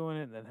cute doing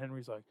it, and then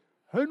Henry's like,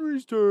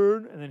 Henry's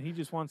turn, and then he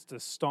just wants to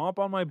stomp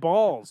on my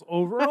balls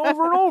over and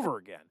over and over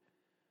again.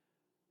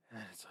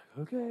 And it's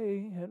like,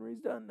 okay, Henry's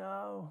done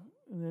now.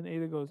 And then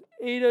Ada goes,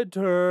 Ada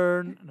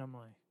turn, and I'm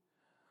like,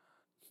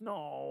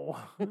 No.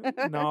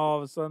 Now all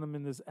of a sudden I'm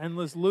in this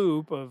endless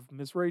loop of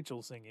Miss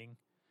Rachel singing.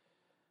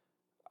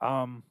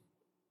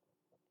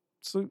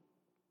 So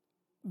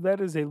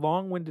that is a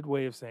long-winded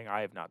way of saying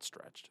I have not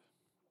stretched.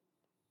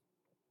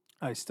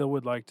 I still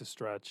would like to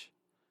stretch.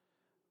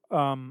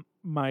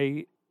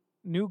 My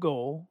new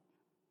goal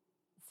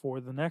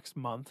for the next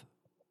month,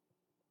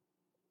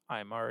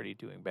 I'm already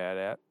doing bad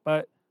at,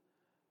 but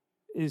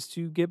is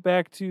to get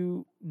back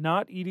to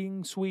not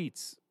eating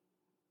sweets.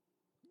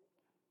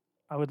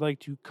 I would like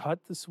to cut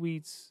the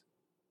sweets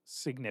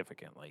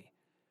significantly.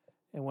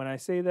 And when I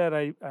say that,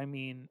 I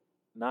mean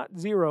not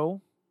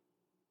zero,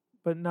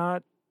 but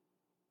not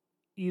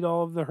eat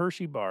all of the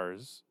Hershey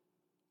bars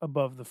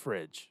above the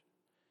fridge.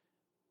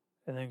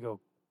 And then go,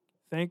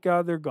 thank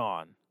God they're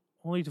gone.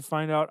 Only to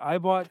find out I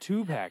bought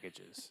 2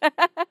 packages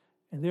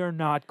and they're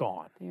not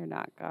gone. They're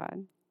not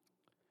gone.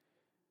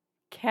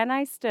 Can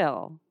I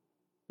still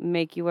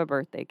make you a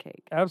birthday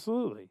cake?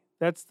 Absolutely.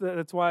 That's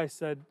why I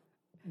said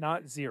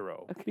not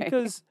zero. Okay.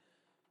 Because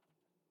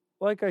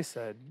like I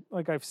said,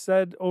 like I've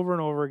said over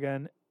and over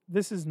again,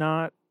 this is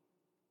not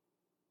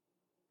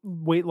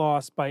weight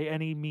loss by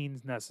any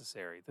means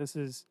necessary. This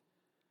is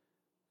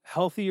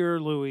healthier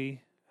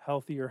Louie,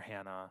 healthier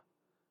Hannah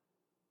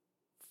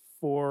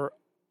for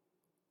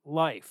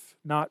life,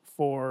 not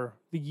for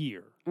the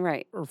year.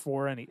 Right. Or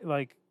for any,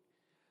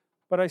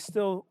 but I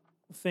still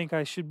think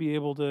I should be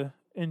able to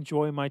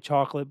enjoy my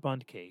chocolate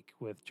bundt cake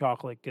with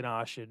chocolate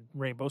ganache and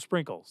rainbow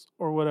sprinkles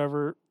or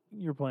whatever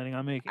you're planning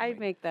on making. I'd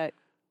make that.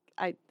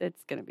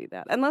 It's going to be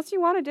that. Unless you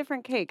want a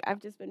different cake.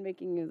 I've just been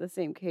making you the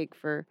same cake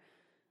for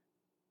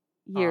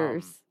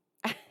years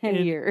and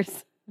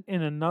years.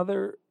 In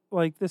another,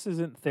 this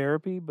isn't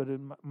therapy, but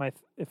in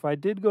if I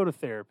did go to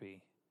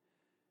therapy,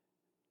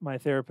 my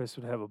therapist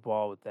would have a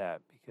ball with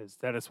that because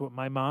that is what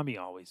my mommy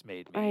always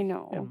made me. I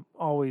know. And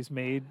always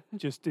made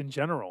just in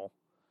general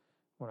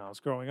when I was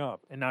growing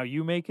up. And now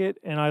you make it,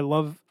 and I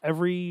love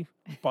every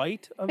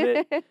bite of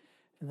it.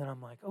 And then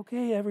I'm like,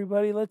 okay,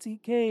 everybody, let's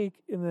eat cake.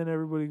 And then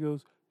everybody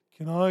goes,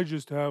 can I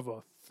just have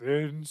a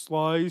thin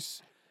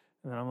slice?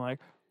 And then I'm like,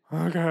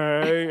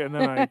 okay. And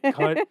then I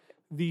cut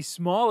the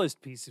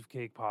smallest piece of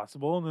cake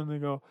possible. And then they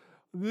go,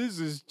 this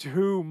is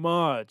too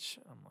much.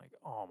 I'm like,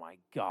 oh my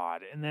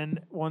God. And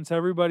then once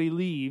everybody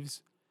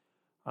leaves,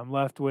 I'm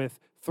left with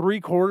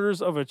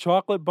 3/4 of a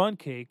chocolate bundt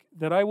cake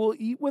that I will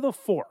eat with a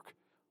fork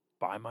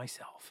by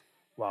myself.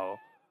 Well,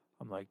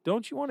 I'm like,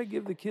 don't you want to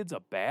give the kids a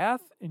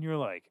bath? And you're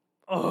like,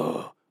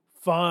 oh,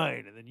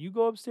 fine. And then you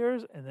go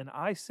upstairs, and then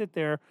I sit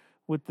there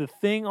with the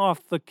thing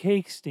off the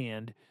cake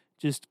stand,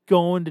 just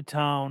going to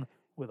town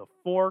with a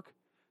fork.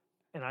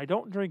 And I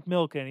don't drink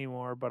milk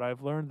anymore, but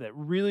I've learned that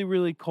really,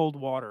 really cold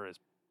water is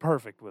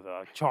perfect with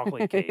a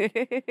chocolate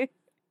cake.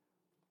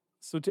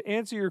 So to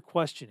answer your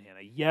question,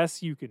 Hannah,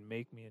 yes, you can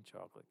make me a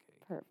chocolate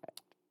cake.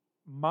 Perfect.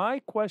 My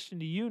question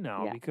to you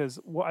now, because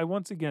I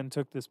once again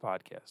took this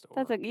podcast over.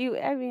 That's like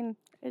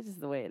it's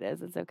just the way it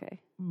is. It's okay.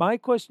 My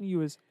question to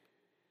you is,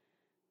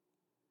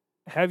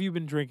 have you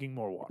been drinking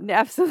more water?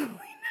 Absolutely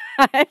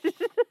not.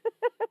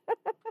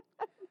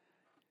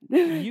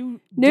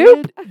 You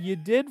Nope. You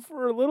did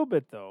for a little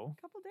bit, though.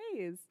 A couple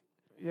days.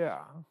 Yeah.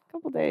 A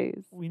couple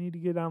days. We need to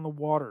get on the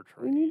water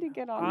train. We need to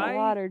get on the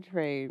water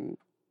train.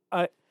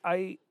 I'm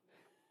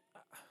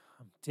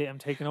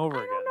taking over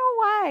again. I don't know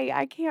why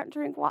I can't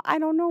drink water. I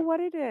don't know what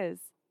it is.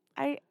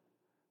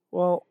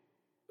 Well,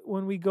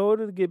 when we go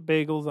to get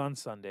bagels on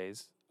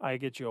Sundays, I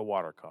get you a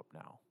water cup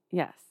now.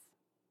 Yes.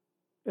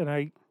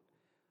 And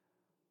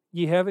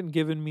you haven't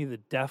given me the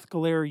death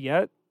glare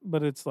yet,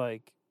 but it's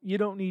like, you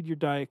don't need your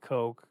Diet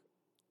Coke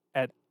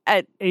at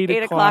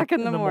 8 o'clock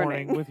in the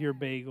morning with your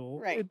bagel.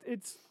 Right.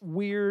 It's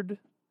weird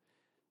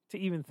to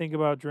even think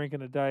about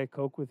drinking a Diet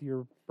Coke with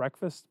your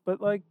breakfast, but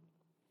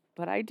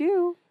I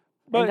do.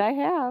 But, and I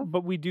have.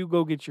 But we do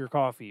go get your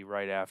coffee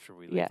right after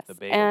we leave the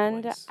bagel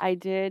and place. I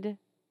did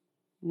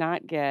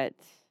not get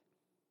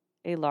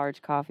a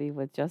large coffee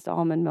with just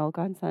almond milk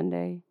on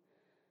Sunday.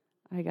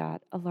 I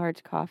got a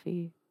large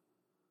coffee,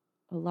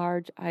 a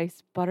large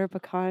iced butter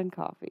pecan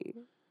coffee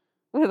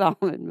with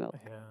almond milk.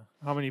 Yeah.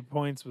 How many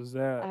points was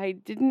that? I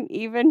didn't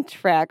even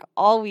track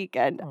all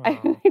weekend. Oh.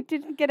 I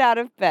didn't get out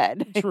of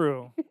bed.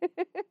 True.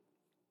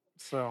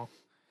 So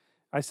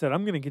I said,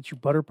 I'm going to get you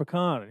butter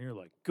pecan. And you're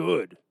like,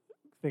 good.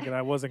 Thinking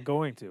I wasn't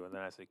going to. And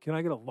then I said, can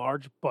I get a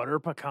large butter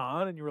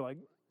pecan? And you were like,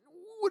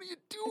 what are you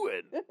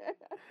doing?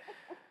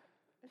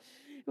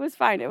 It was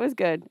fine. It was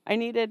good. I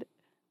needed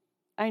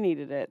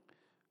it.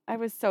 I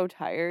was so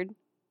tired.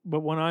 But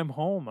when I'm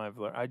home, I've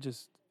learned,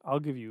 I'll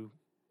give you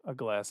a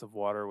glass of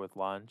water with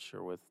lunch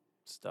or with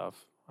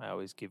stuff. I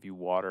always give you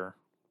water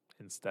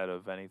instead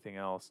of anything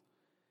else.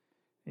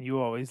 And you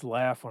always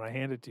laugh when I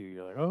hand it to you.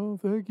 You're like, oh,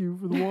 thank you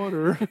for the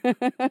water.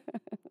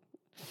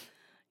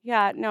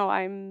 Yeah, no,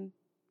 I'm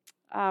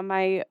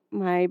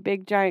my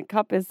big giant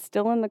cup is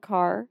still in the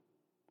car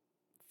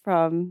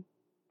from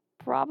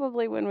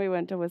probably when we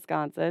went to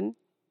Wisconsin.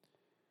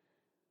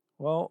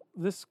 Well,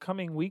 this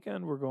coming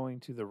weekend, we're going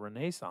to the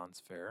Renaissance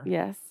Fair.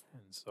 Yes,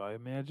 And so I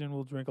imagine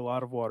we'll drink a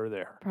lot of water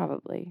there.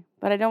 probably.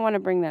 But I don't want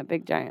to bring that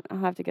big giant. I'll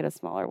have to get a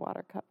smaller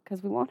water cup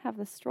because we won't have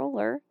the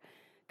stroller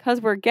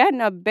because we're getting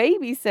a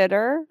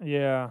babysitter.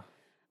 Yeah.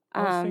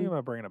 I was thinking Um,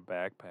 about bringing a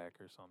backpack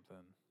or something.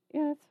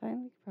 yeah, that's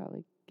fine. We could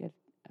probably get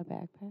a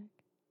backpack.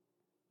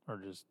 Or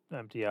just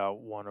empty out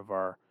one of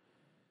our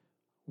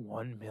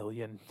 1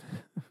 million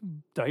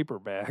diaper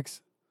bags.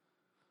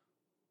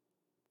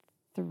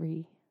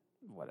 3.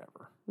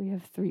 Whatever. We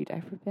have 3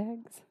 diaper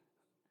bags.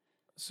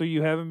 So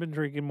you haven't been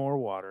drinking more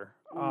water.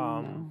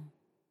 No.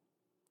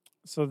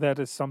 So that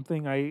is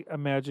something I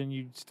imagine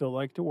you'd still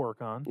like to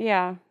work on.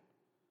 Yeah.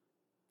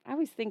 I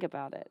always think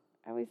about it.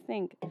 I always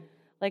think,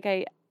 like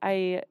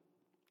I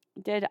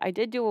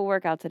did do a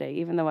workout today,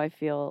 even though I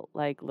feel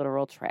like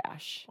literal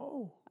trash.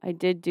 Oh, I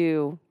did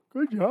do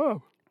good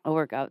job. a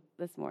workout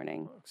this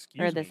morning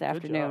or this Good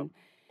afternoon,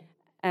 job.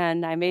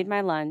 and I made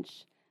my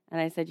lunch, and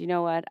I said, you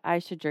know what, I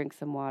should drink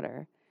some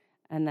water.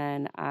 And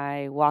then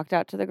I walked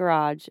out to the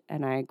garage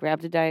and I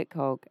grabbed a Diet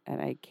Coke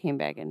and I came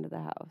back into the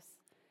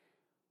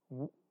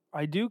house.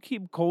 I do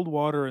keep cold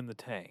water in the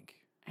tank.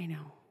 I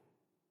know.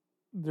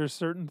 There's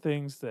certain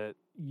things that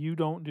you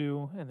don't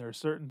do, and there are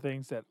certain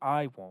things that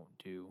I won't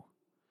do.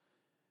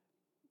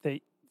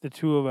 The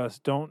two of us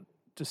don't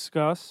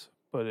discuss,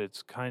 but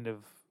it's kind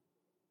of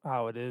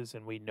how it is,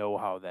 and we know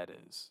how that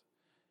is.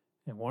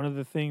 And one of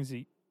the things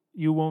that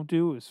you won't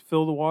do is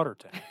fill the water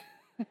tank.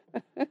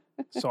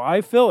 So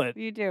I fill it.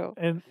 You do.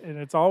 And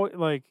it's always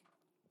like,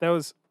 that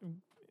was,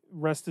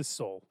 rest his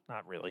soul,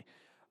 not really.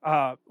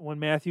 When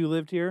Matthew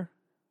lived here,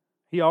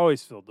 he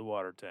always filled the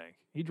water tank.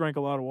 He drank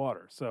a lot of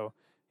water, so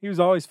he was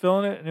always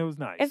filling it, and it was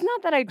nice. It's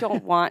not that I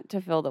don't want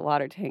to fill the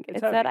water tank. It's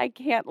that heavy. I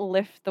can't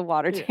lift the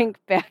water tank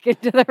back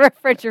into the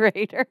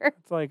refrigerator.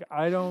 It's like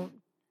I don't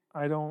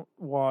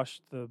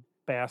wash the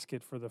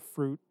basket for the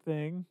fruit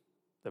thing,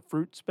 the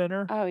fruit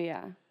spinner, Oh,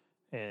 yeah.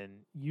 and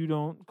you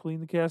don't clean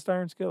the cast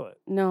iron skillet,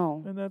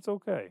 No, and that's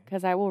okay.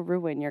 because I will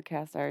ruin your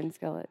cast iron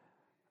skillet.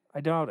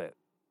 I doubt it,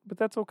 but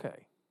that's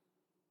okay.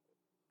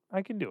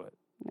 I can do it.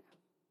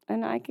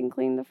 And I can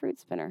clean the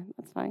fruit spinner.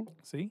 That's fine.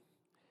 See,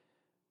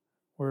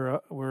 we're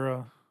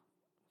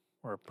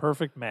a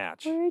perfect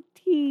match. We're a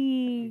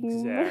team.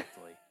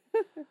 Exactly.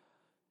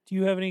 Do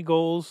you have any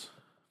goals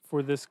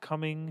for this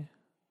coming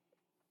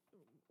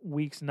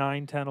weeks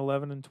 9, 10,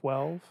 11, and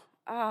 12?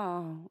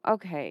 Oh,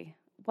 okay.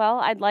 Well,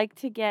 I'd like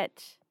to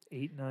get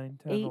 8, 9,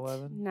 10, 8,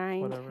 11,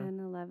 9, whatever. 10,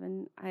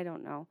 11. I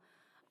don't know.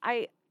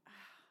 I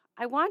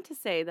want to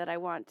say that I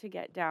want to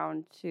get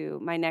down to,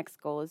 my next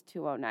goal is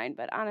 209,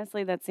 but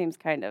honestly, that seems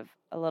kind of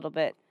a little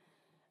bit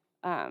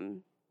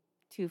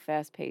too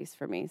fast paced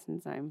for me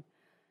since I'm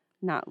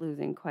not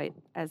losing quite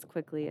as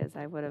quickly as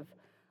I would have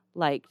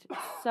liked.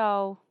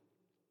 So,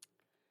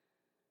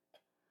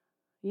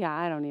 yeah,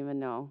 I don't even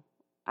know.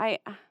 I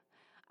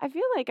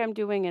feel like I'm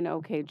doing an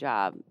okay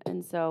job,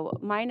 and so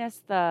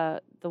minus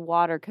the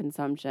water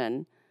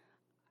consumption,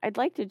 I'd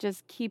like to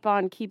just keep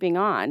on keeping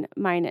on.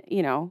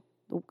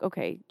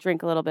 Okay,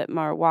 drink a little bit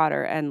more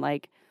water and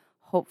like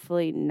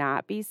hopefully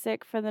not be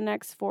sick for the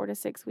next 4 to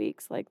 6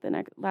 weeks, like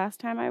the last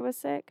time I was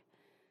sick.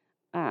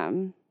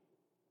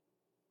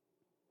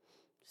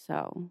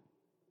 So,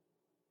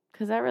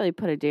 because that really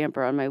put a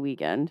damper on my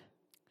weekend.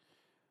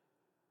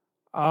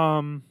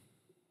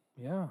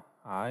 Yeah,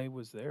 I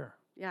was there.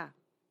 Yeah,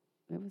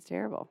 it was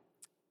terrible.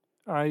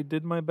 I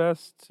did my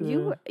best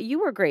to... You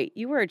were great.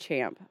 You were a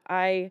champ.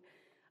 I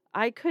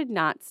could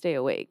not stay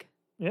awake.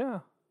 Yeah.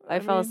 I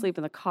fell asleep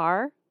in the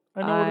car. I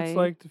know what it's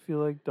like to feel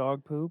like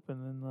dog poop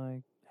and then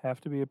like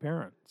have to be a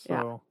parent.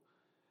 So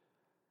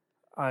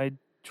I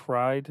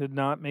try to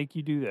not make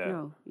you do that.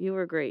 No, you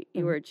were great.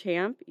 You were a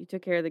champ. You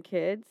took care of the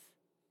kids.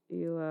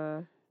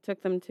 You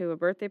took them to a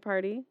birthday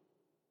party.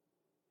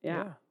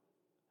 Yeah.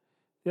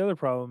 The other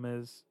problem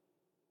is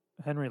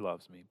Henry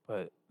loves me,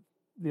 but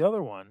the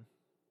other one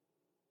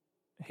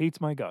hates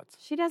my guts.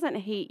 She doesn't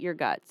hate your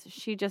guts.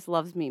 She just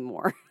loves me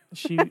more.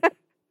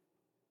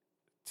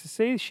 To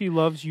say she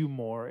loves you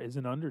more is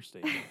an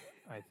understatement,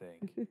 I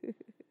think.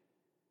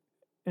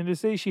 And to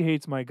say she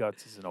hates my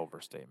guts is an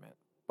overstatement.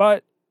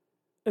 But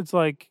it's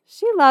like...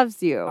 She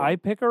loves you. I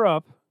pick her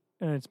up,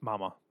 and it's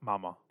mama,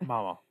 mama,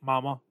 mama,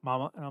 mama,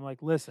 mama. And I'm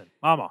like, listen,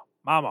 mama,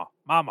 mama,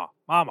 mama,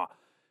 mama.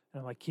 And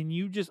I'm like, can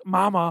you just...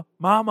 Mama,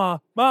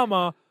 mama,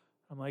 mama.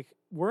 I'm like,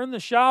 we're in the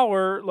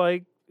shower,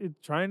 like,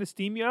 trying to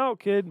steam you out,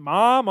 kid.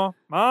 Mama,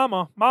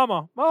 mama,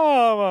 mama,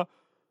 mama.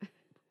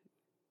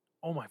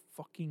 Oh my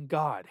fucking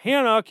God.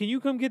 Hannah, can you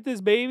come get this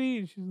baby?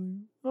 And she's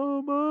like,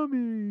 oh,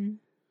 mommy.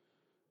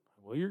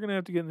 Well, you're going to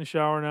have to get in the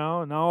shower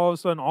now. And now all of a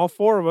sudden, all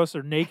 4 of us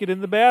are naked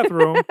in the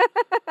bathroom.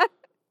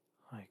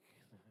 Like,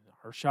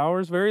 our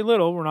shower's very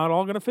little. We're not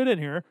all going to fit in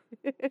here.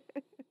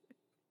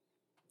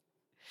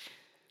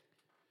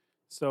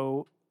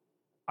 So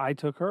I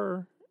took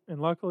her, and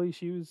luckily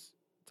she was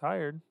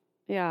tired.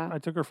 Yeah. I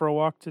took her for a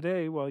walk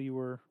today while you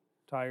were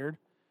tired.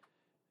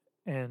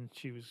 And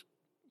she was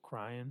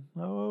crying,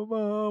 oh,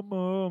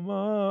 mama,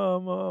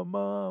 mama,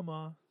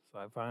 mama. So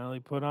I finally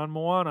put on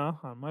Moana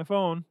on my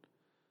phone.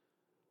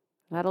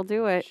 That'll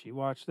do it. She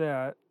watched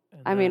that.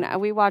 I mean,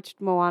 we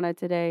watched Moana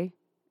today,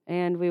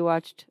 and we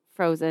watched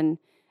Frozen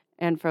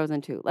and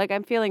Frozen 2. Like,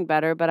 I'm feeling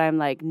better, but I'm,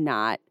 like,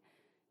 not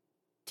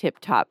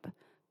tip-top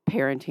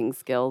parenting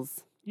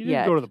skills You didn't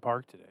yet. go to the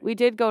park today. We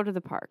did go to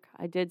the park.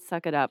 I did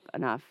suck it up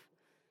enough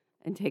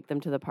and take them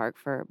to the park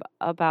for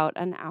about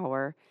an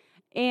hour.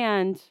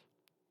 And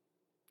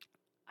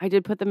I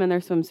did put them in their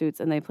swimsuits,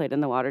 and they played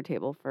in the water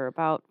table for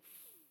about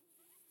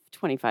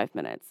 25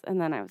 minutes. And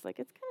then I was like,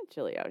 it's kind of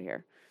chilly out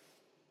here.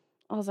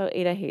 Also,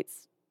 Ada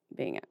hates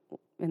being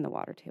in the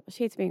water table.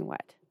 She hates being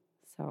wet.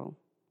 So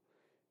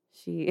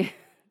she...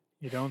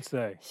 You don't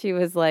say. She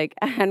was like,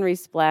 Henry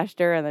splashed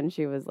her, and then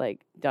she was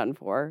like, done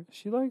for.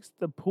 She likes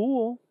the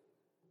pool.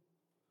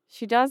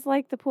 She does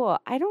like the pool.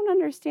 I don't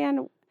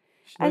understand.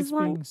 She likes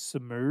being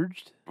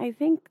submerged. I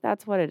think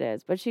that's what it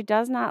is. But she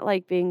does not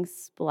like being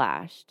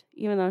splashed.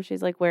 Even though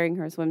she's like wearing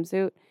her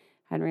swimsuit,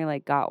 Henry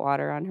like got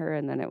water on her,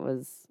 and then it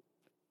was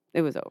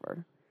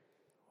over.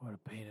 What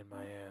a pain in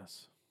my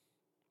ass.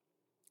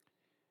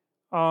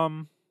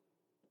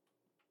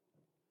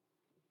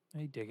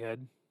 Hey, dickhead.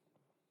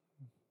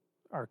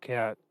 Our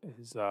cat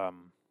is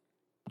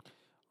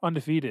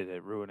undefeated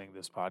at ruining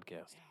this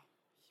podcast.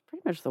 She's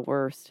pretty much the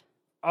worst.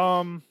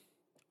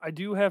 I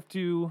do have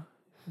to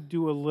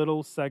do a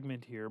little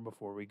segment here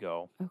before we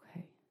go.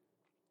 Okay.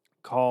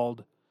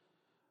 Called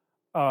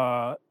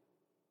Neener,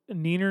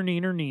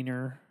 Neener,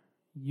 Neener.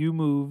 You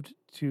moved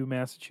to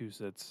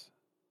Massachusetts,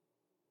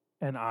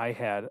 and I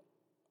had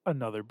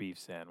another beef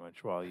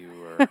sandwich while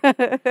you've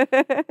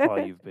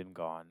been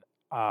gone.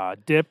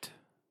 Dipped,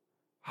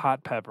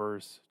 hot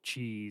peppers,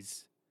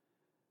 cheese.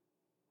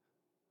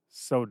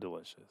 So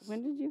delicious.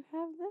 When did you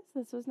have this?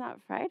 This was not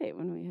Friday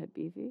when we had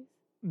beefies.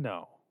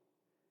 No.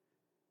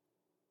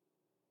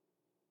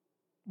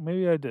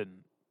 Maybe I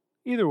didn't.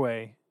 Either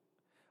way,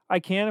 I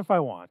can if I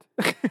want.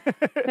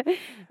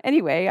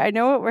 Anyway, I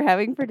know what we're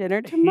having for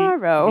dinner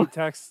tomorrow.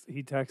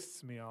 He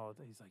texts me all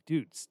the day. He's like,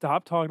 dude,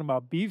 stop talking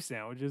about beef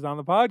sandwiches on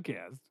the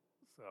podcast.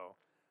 So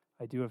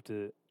I do have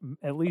to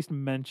at least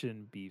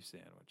mention beef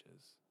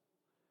sandwiches.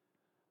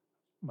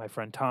 My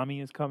friend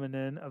Tommy is coming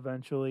in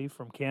eventually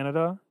from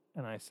Canada.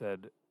 And I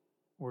said,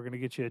 we're going to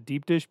get you a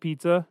deep dish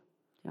pizza.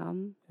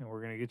 Yum. And we're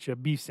going to get you a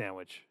beef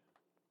sandwich.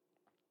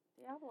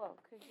 Diablo,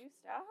 could you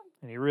stop?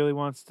 And he really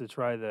wants to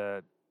try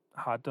the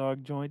hot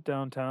dog joint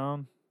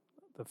downtown,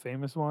 the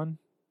famous one.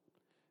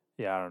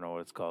 Yeah, I don't know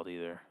what it's called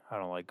either. I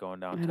don't like going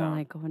downtown. I don't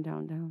like going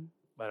downtown.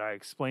 But I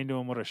explained to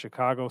him what a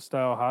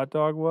Chicago-style hot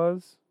dog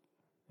was.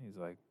 He's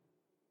like,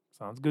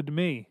 sounds good to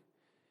me.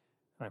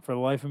 And for the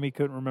life of me,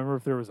 couldn't remember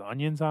if there was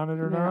onions on it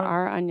or not. There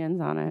are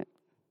onions on it.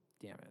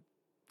 Damn it.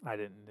 I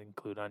didn't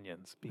include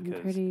onions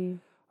because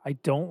I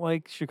don't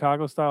like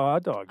Chicago-style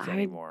hot dogs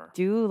anymore. I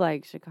do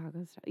like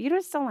Chicago style. You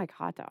just don't like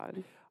hot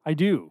dogs. I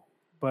do,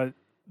 but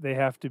they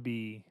have to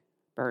be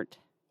burnt,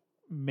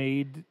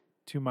 made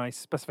to my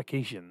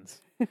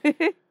specifications.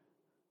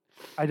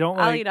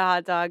 I'll eat a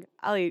hot dog.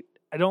 I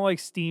don't like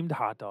steamed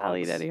hot dogs. I'll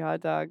eat any hot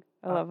dog.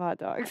 I love hot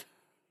dogs.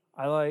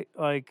 I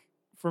like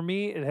for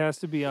me, it has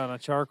to be on a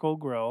charcoal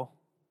grill.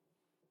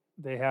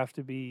 They have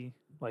to be,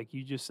 like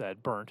you just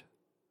said, burnt.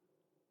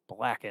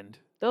 Blackened.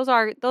 Those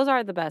are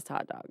the best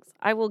hot dogs.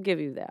 I will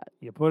give you that.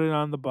 You put it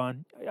on the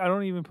bun. I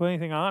don't even put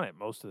anything on it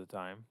most of the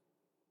time.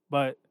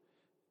 But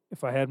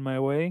if I had my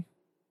way,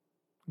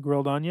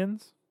 grilled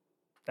onions,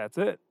 that's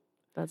it.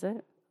 That's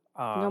it.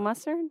 No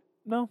mustard?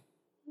 No.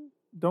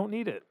 Don't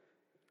need it.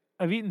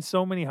 I've eaten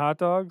so many hot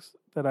dogs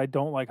that I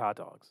don't like hot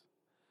dogs.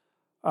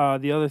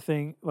 The other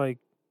thing, like,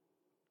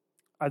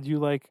 I do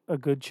like a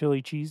good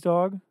chili cheese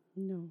dog.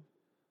 No.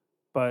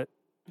 But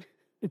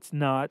it's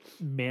not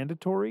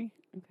mandatory.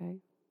 Okay.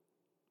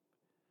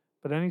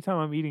 But anytime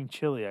I'm eating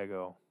chili, I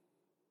go,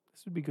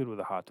 this would be good with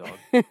a hot dog.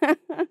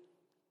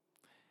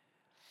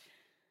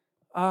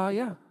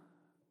 Yeah.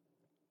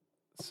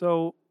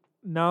 So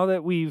now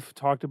that we've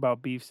talked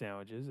about beef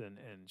sandwiches and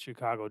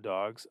Chicago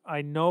dogs,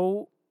 I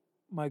know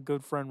my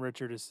good friend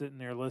Richard is sitting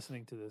there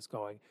listening to this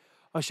going,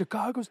 a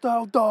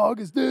Chicago-style dog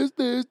is this,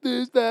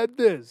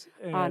 this.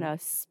 And on a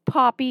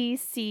poppy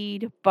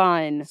seed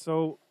bun.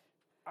 So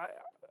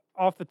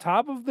off the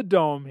top of the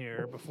dome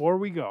here, before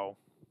we go,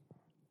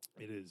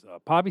 it is a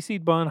poppy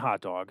seed bun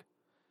hot dog,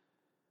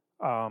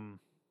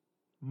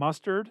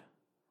 mustard,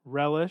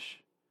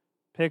 relish,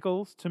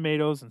 pickles,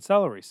 tomatoes, and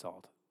celery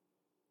salt.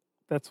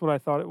 That's what I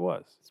thought it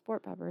was.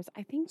 Sport peppers.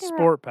 I think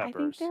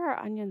there are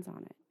onions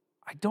on it.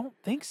 I don't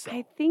think so.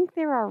 I think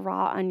there are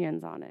raw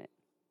onions on it.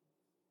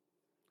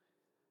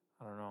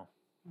 I don't know.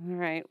 All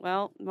right.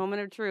 Well,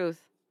 moment of truth.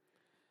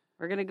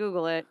 We're going to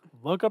Google it.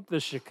 Look up the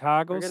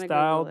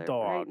Chicago-style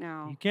dog. Right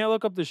now. You can't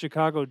look up the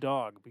Chicago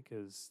dog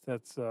because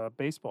that's a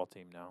baseball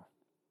team now.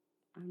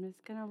 I'm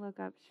just going to look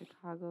up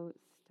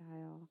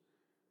Chicago-style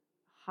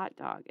hot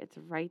dog. It's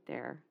right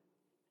there.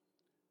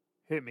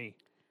 Hit me.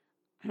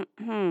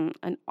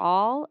 An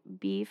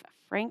all-beef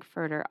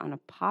Frankfurter on a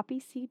poppy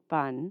seed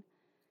bun,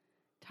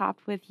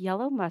 topped with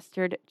yellow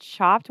mustard,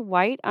 chopped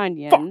white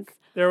onions,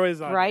 there was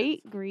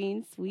bright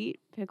green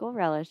sweet pickle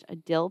relish, a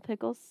dill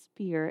pickle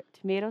spear,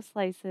 tomato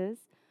slices,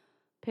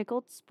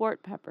 pickled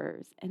sport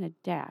peppers, and a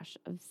dash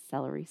of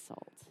celery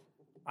salt.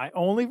 I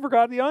only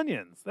forgot the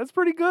onions. That's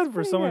pretty good for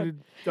pretty someone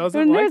good. who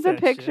doesn't And like there's that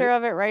a picture shit.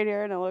 of it right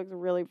here, and it looks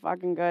really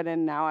fucking good.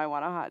 And now I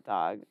want a hot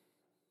dog.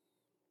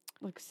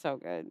 Looks so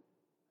good.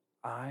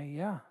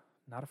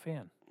 Not a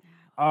fan.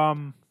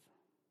 What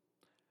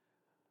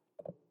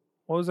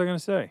was I going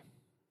to say?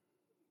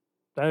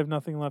 I have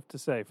nothing left to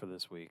say for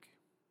this week.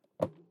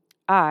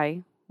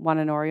 I want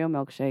an Oreo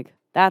milkshake.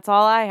 That's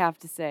all I have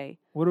to say.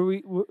 What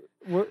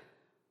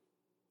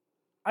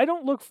I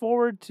don't look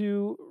forward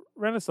to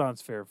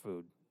Renaissance Fair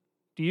food.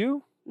 Do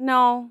you?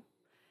 No,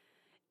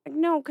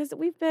 because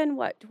we've been,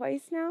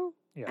 twice now?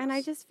 Yes. And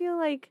I just feel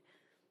like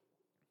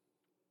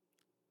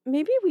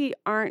maybe we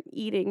aren't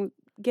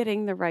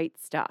getting the right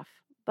stuff.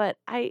 But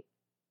the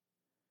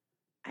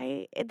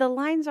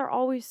lines are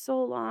always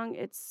so long.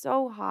 It's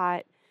so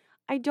hot.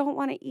 I don't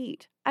want to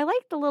eat. I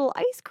like the little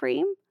ice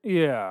cream.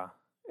 Yeah.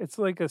 It's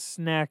like a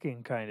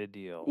snacking kind of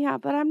deal. Yeah,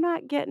 but I'm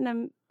not getting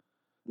a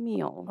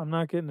meal. I'm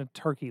not getting a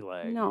turkey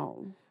leg.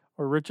 No.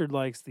 Or Richard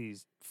likes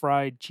these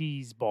fried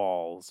cheese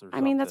balls or something.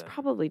 I mean, that's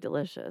probably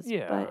delicious.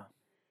 Yeah. But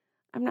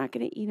I'm not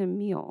going to eat a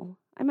meal.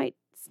 I might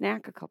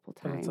snack a couple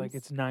times. But it's like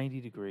it's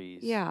 90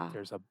 degrees. Yeah.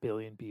 There's 1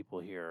 billion people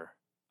here.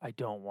 I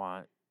don't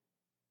want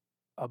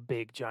a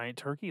big giant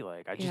turkey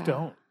leg. I just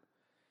don't.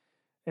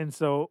 And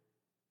so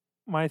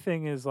my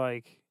thing is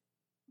like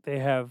they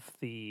have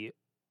the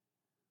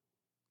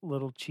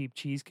little cheap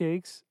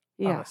cheesecakes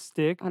on a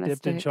stick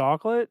dipped in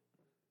chocolate.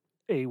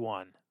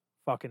 A1.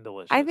 Fucking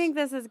delicious. I think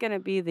this is going to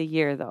be the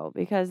year, though,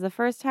 because the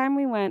first time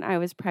we went, I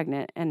was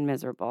pregnant and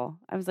miserable.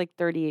 I was like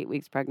 38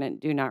 weeks pregnant.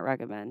 Do not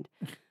recommend.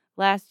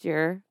 Last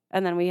year,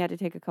 and then we had to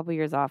take a couple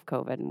years off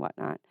COVID and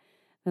whatnot.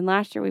 Then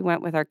last year we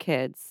went with our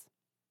kids.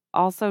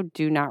 Also,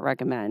 do not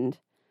recommend.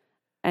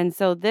 And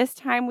so this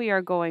time we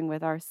are going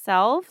with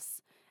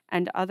ourselves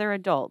and other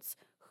adults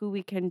who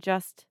we can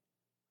just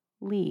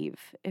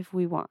leave if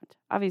we want.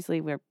 Obviously,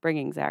 we're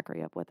bringing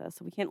Zachary up with us,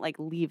 so we can't like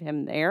leave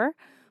him there,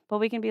 but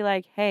we can be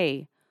like,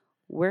 hey,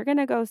 we're going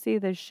to go see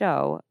this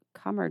show,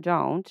 come or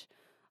don't.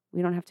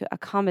 We don't have to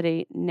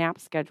accommodate nap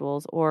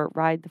schedules or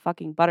ride the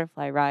fucking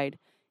butterfly ride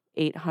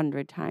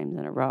 800 times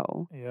in a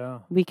row. Yeah.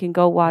 We can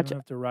go watch. You don't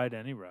have to ride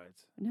any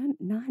rides.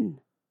 None.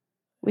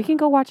 We can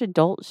go watch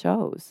adult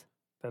shows.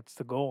 That's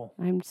the goal.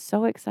 I'm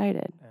so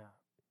excited. Yeah.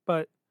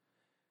 But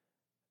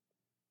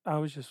I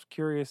was just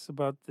curious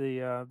about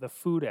the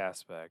food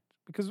aspect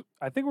because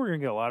I think we're going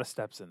to get a lot of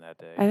steps in that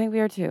day. I think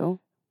we are too.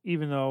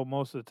 Even though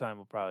most of the time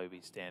we'll probably be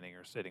standing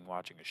or sitting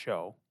watching a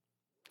show.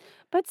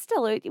 But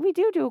still, we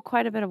do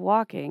quite a bit of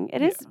walking.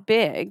 It is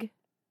big.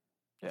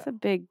 Yeah. It's a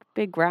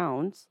big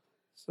grounds.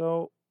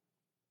 So,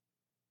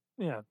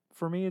 yeah,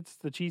 for me, it's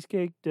the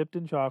cheesecake dipped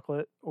in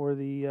chocolate or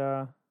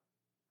the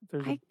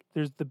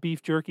there's the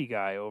beef jerky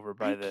guy over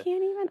by can't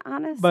even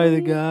honestly by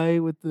the guy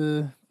with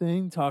the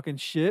thing talking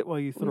shit while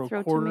you throw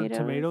quartered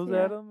tomatoes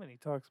yeah. at him, and he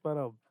talks about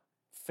how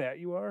fat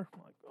you are.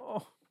 I'm like,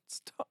 oh,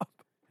 stop.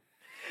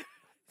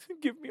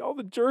 Give me all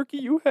the jerky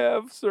you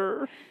have,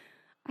 sir.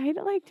 I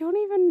don't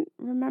even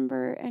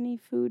remember any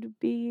food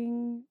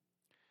being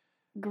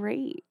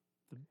great.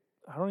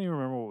 I don't even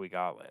remember what we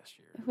got last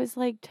year. It was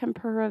like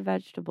tempura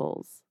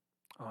vegetables.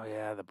 Oh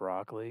yeah, the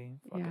broccoli,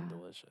 fucking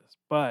delicious.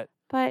 But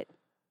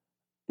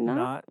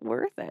not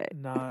worth it.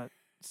 Not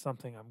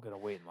something I'm gonna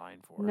wait in line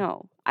for.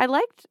 No, I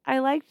liked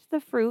the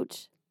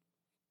fruit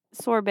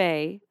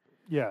sorbet.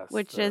 Yes,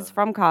 which is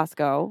from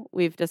Costco.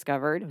 We've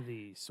discovered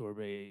the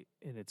sorbet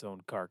in its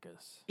own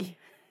carcass.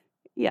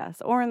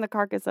 Yes, or in the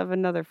carcass of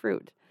another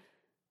fruit.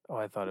 Oh,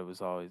 I thought it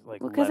was always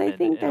like because I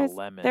think there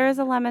is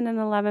a lemon and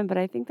a lemon, but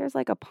I think there's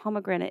like a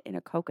pomegranate in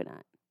a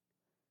coconut.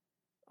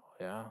 Oh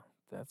yeah,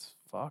 that's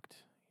fucked.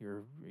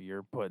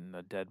 You're putting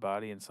a dead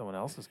body in someone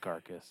else's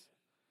carcass.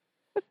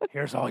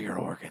 Here's all your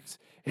organs.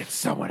 It's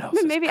someone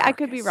else's. Maybe carcass. I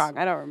could be wrong.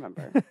 I don't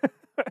remember.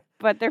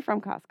 But they're from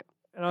Costco.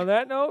 And on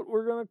that note,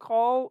 we're gonna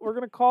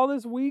call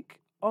this week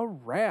a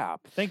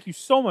wrap. Thank you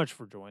so much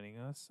for joining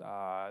us.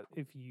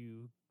 If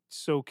you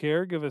so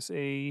care, give us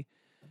a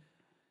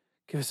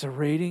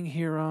rating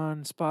here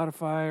on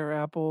Spotify or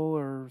Apple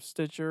or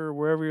Stitcher or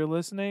wherever you're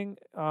listening.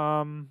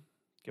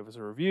 Give us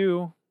a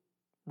review.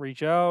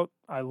 Reach out.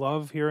 I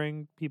love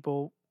hearing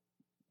people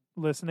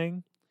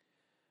listening.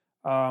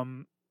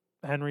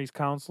 Henry's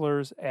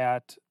counselors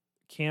at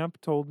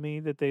camp told me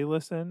that they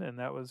listen, and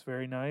that was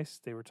very nice.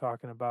 They were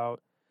talking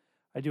about,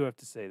 I do have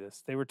to say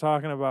this, they were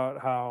talking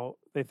about how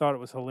they thought it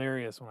was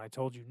hilarious when I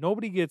told you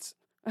nobody gets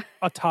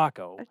a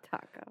taco. A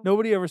taco.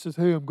 Nobody ever says,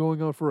 hey, I'm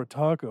going out for a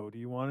taco. Do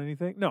you want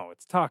anything? No,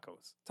 it's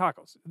tacos.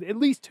 Tacos. At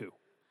least 2.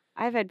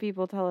 I've had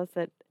people tell us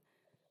that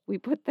we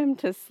put them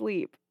to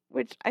sleep,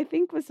 which I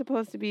think was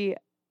supposed to be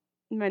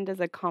meant as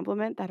a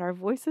compliment that our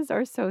voices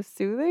are so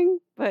soothing,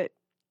 but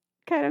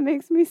kind of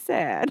makes me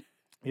sad.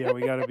 Yeah,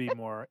 we got to be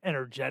more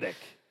energetic.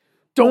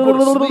 Don't go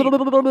to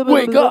sleep.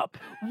 Wake up.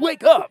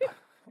 Wake up.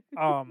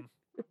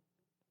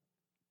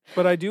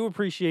 But I do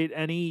appreciate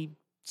any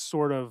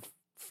sort of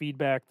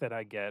feedback that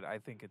I get. I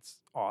think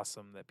it's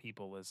awesome that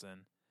people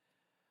listen.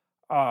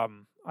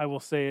 I will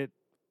say it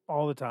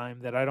all the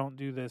time that I don't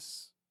do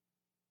this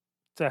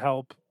to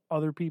help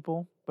other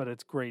people, but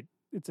it's great.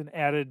 It's an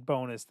added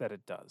bonus that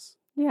it does.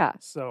 Yeah.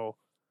 So,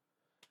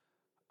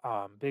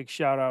 big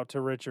shout out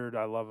to Richard.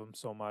 I love him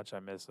so much. I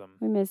miss him.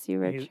 We miss you,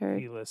 Richard.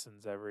 He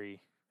listens every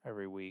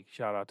week.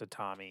 Shout out to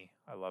Tommy.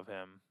 I love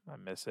him. I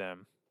miss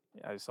him.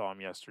 I saw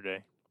him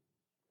yesterday.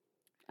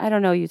 I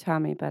don't know you,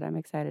 Tommy, but I'm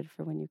excited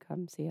for when you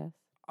come see us.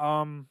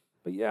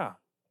 But yeah,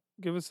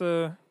 give us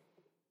a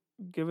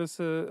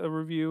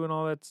review and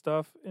all that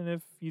stuff. And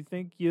if you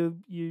think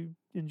you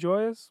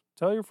enjoy us,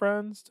 tell your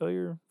friends, tell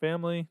your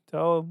family,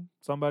 tell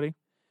somebody,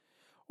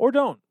 or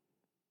don't.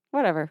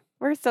 Whatever.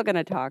 We're still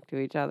gonna talk to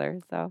each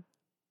other. So.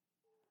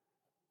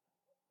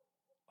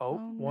 Oh,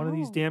 Oh, one of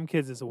these no. damn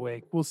kids is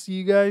awake. We'll see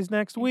you guys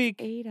next It's week.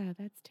 Ada.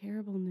 That's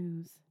terrible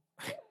news.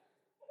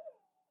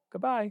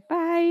 Goodbye.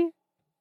 Bye.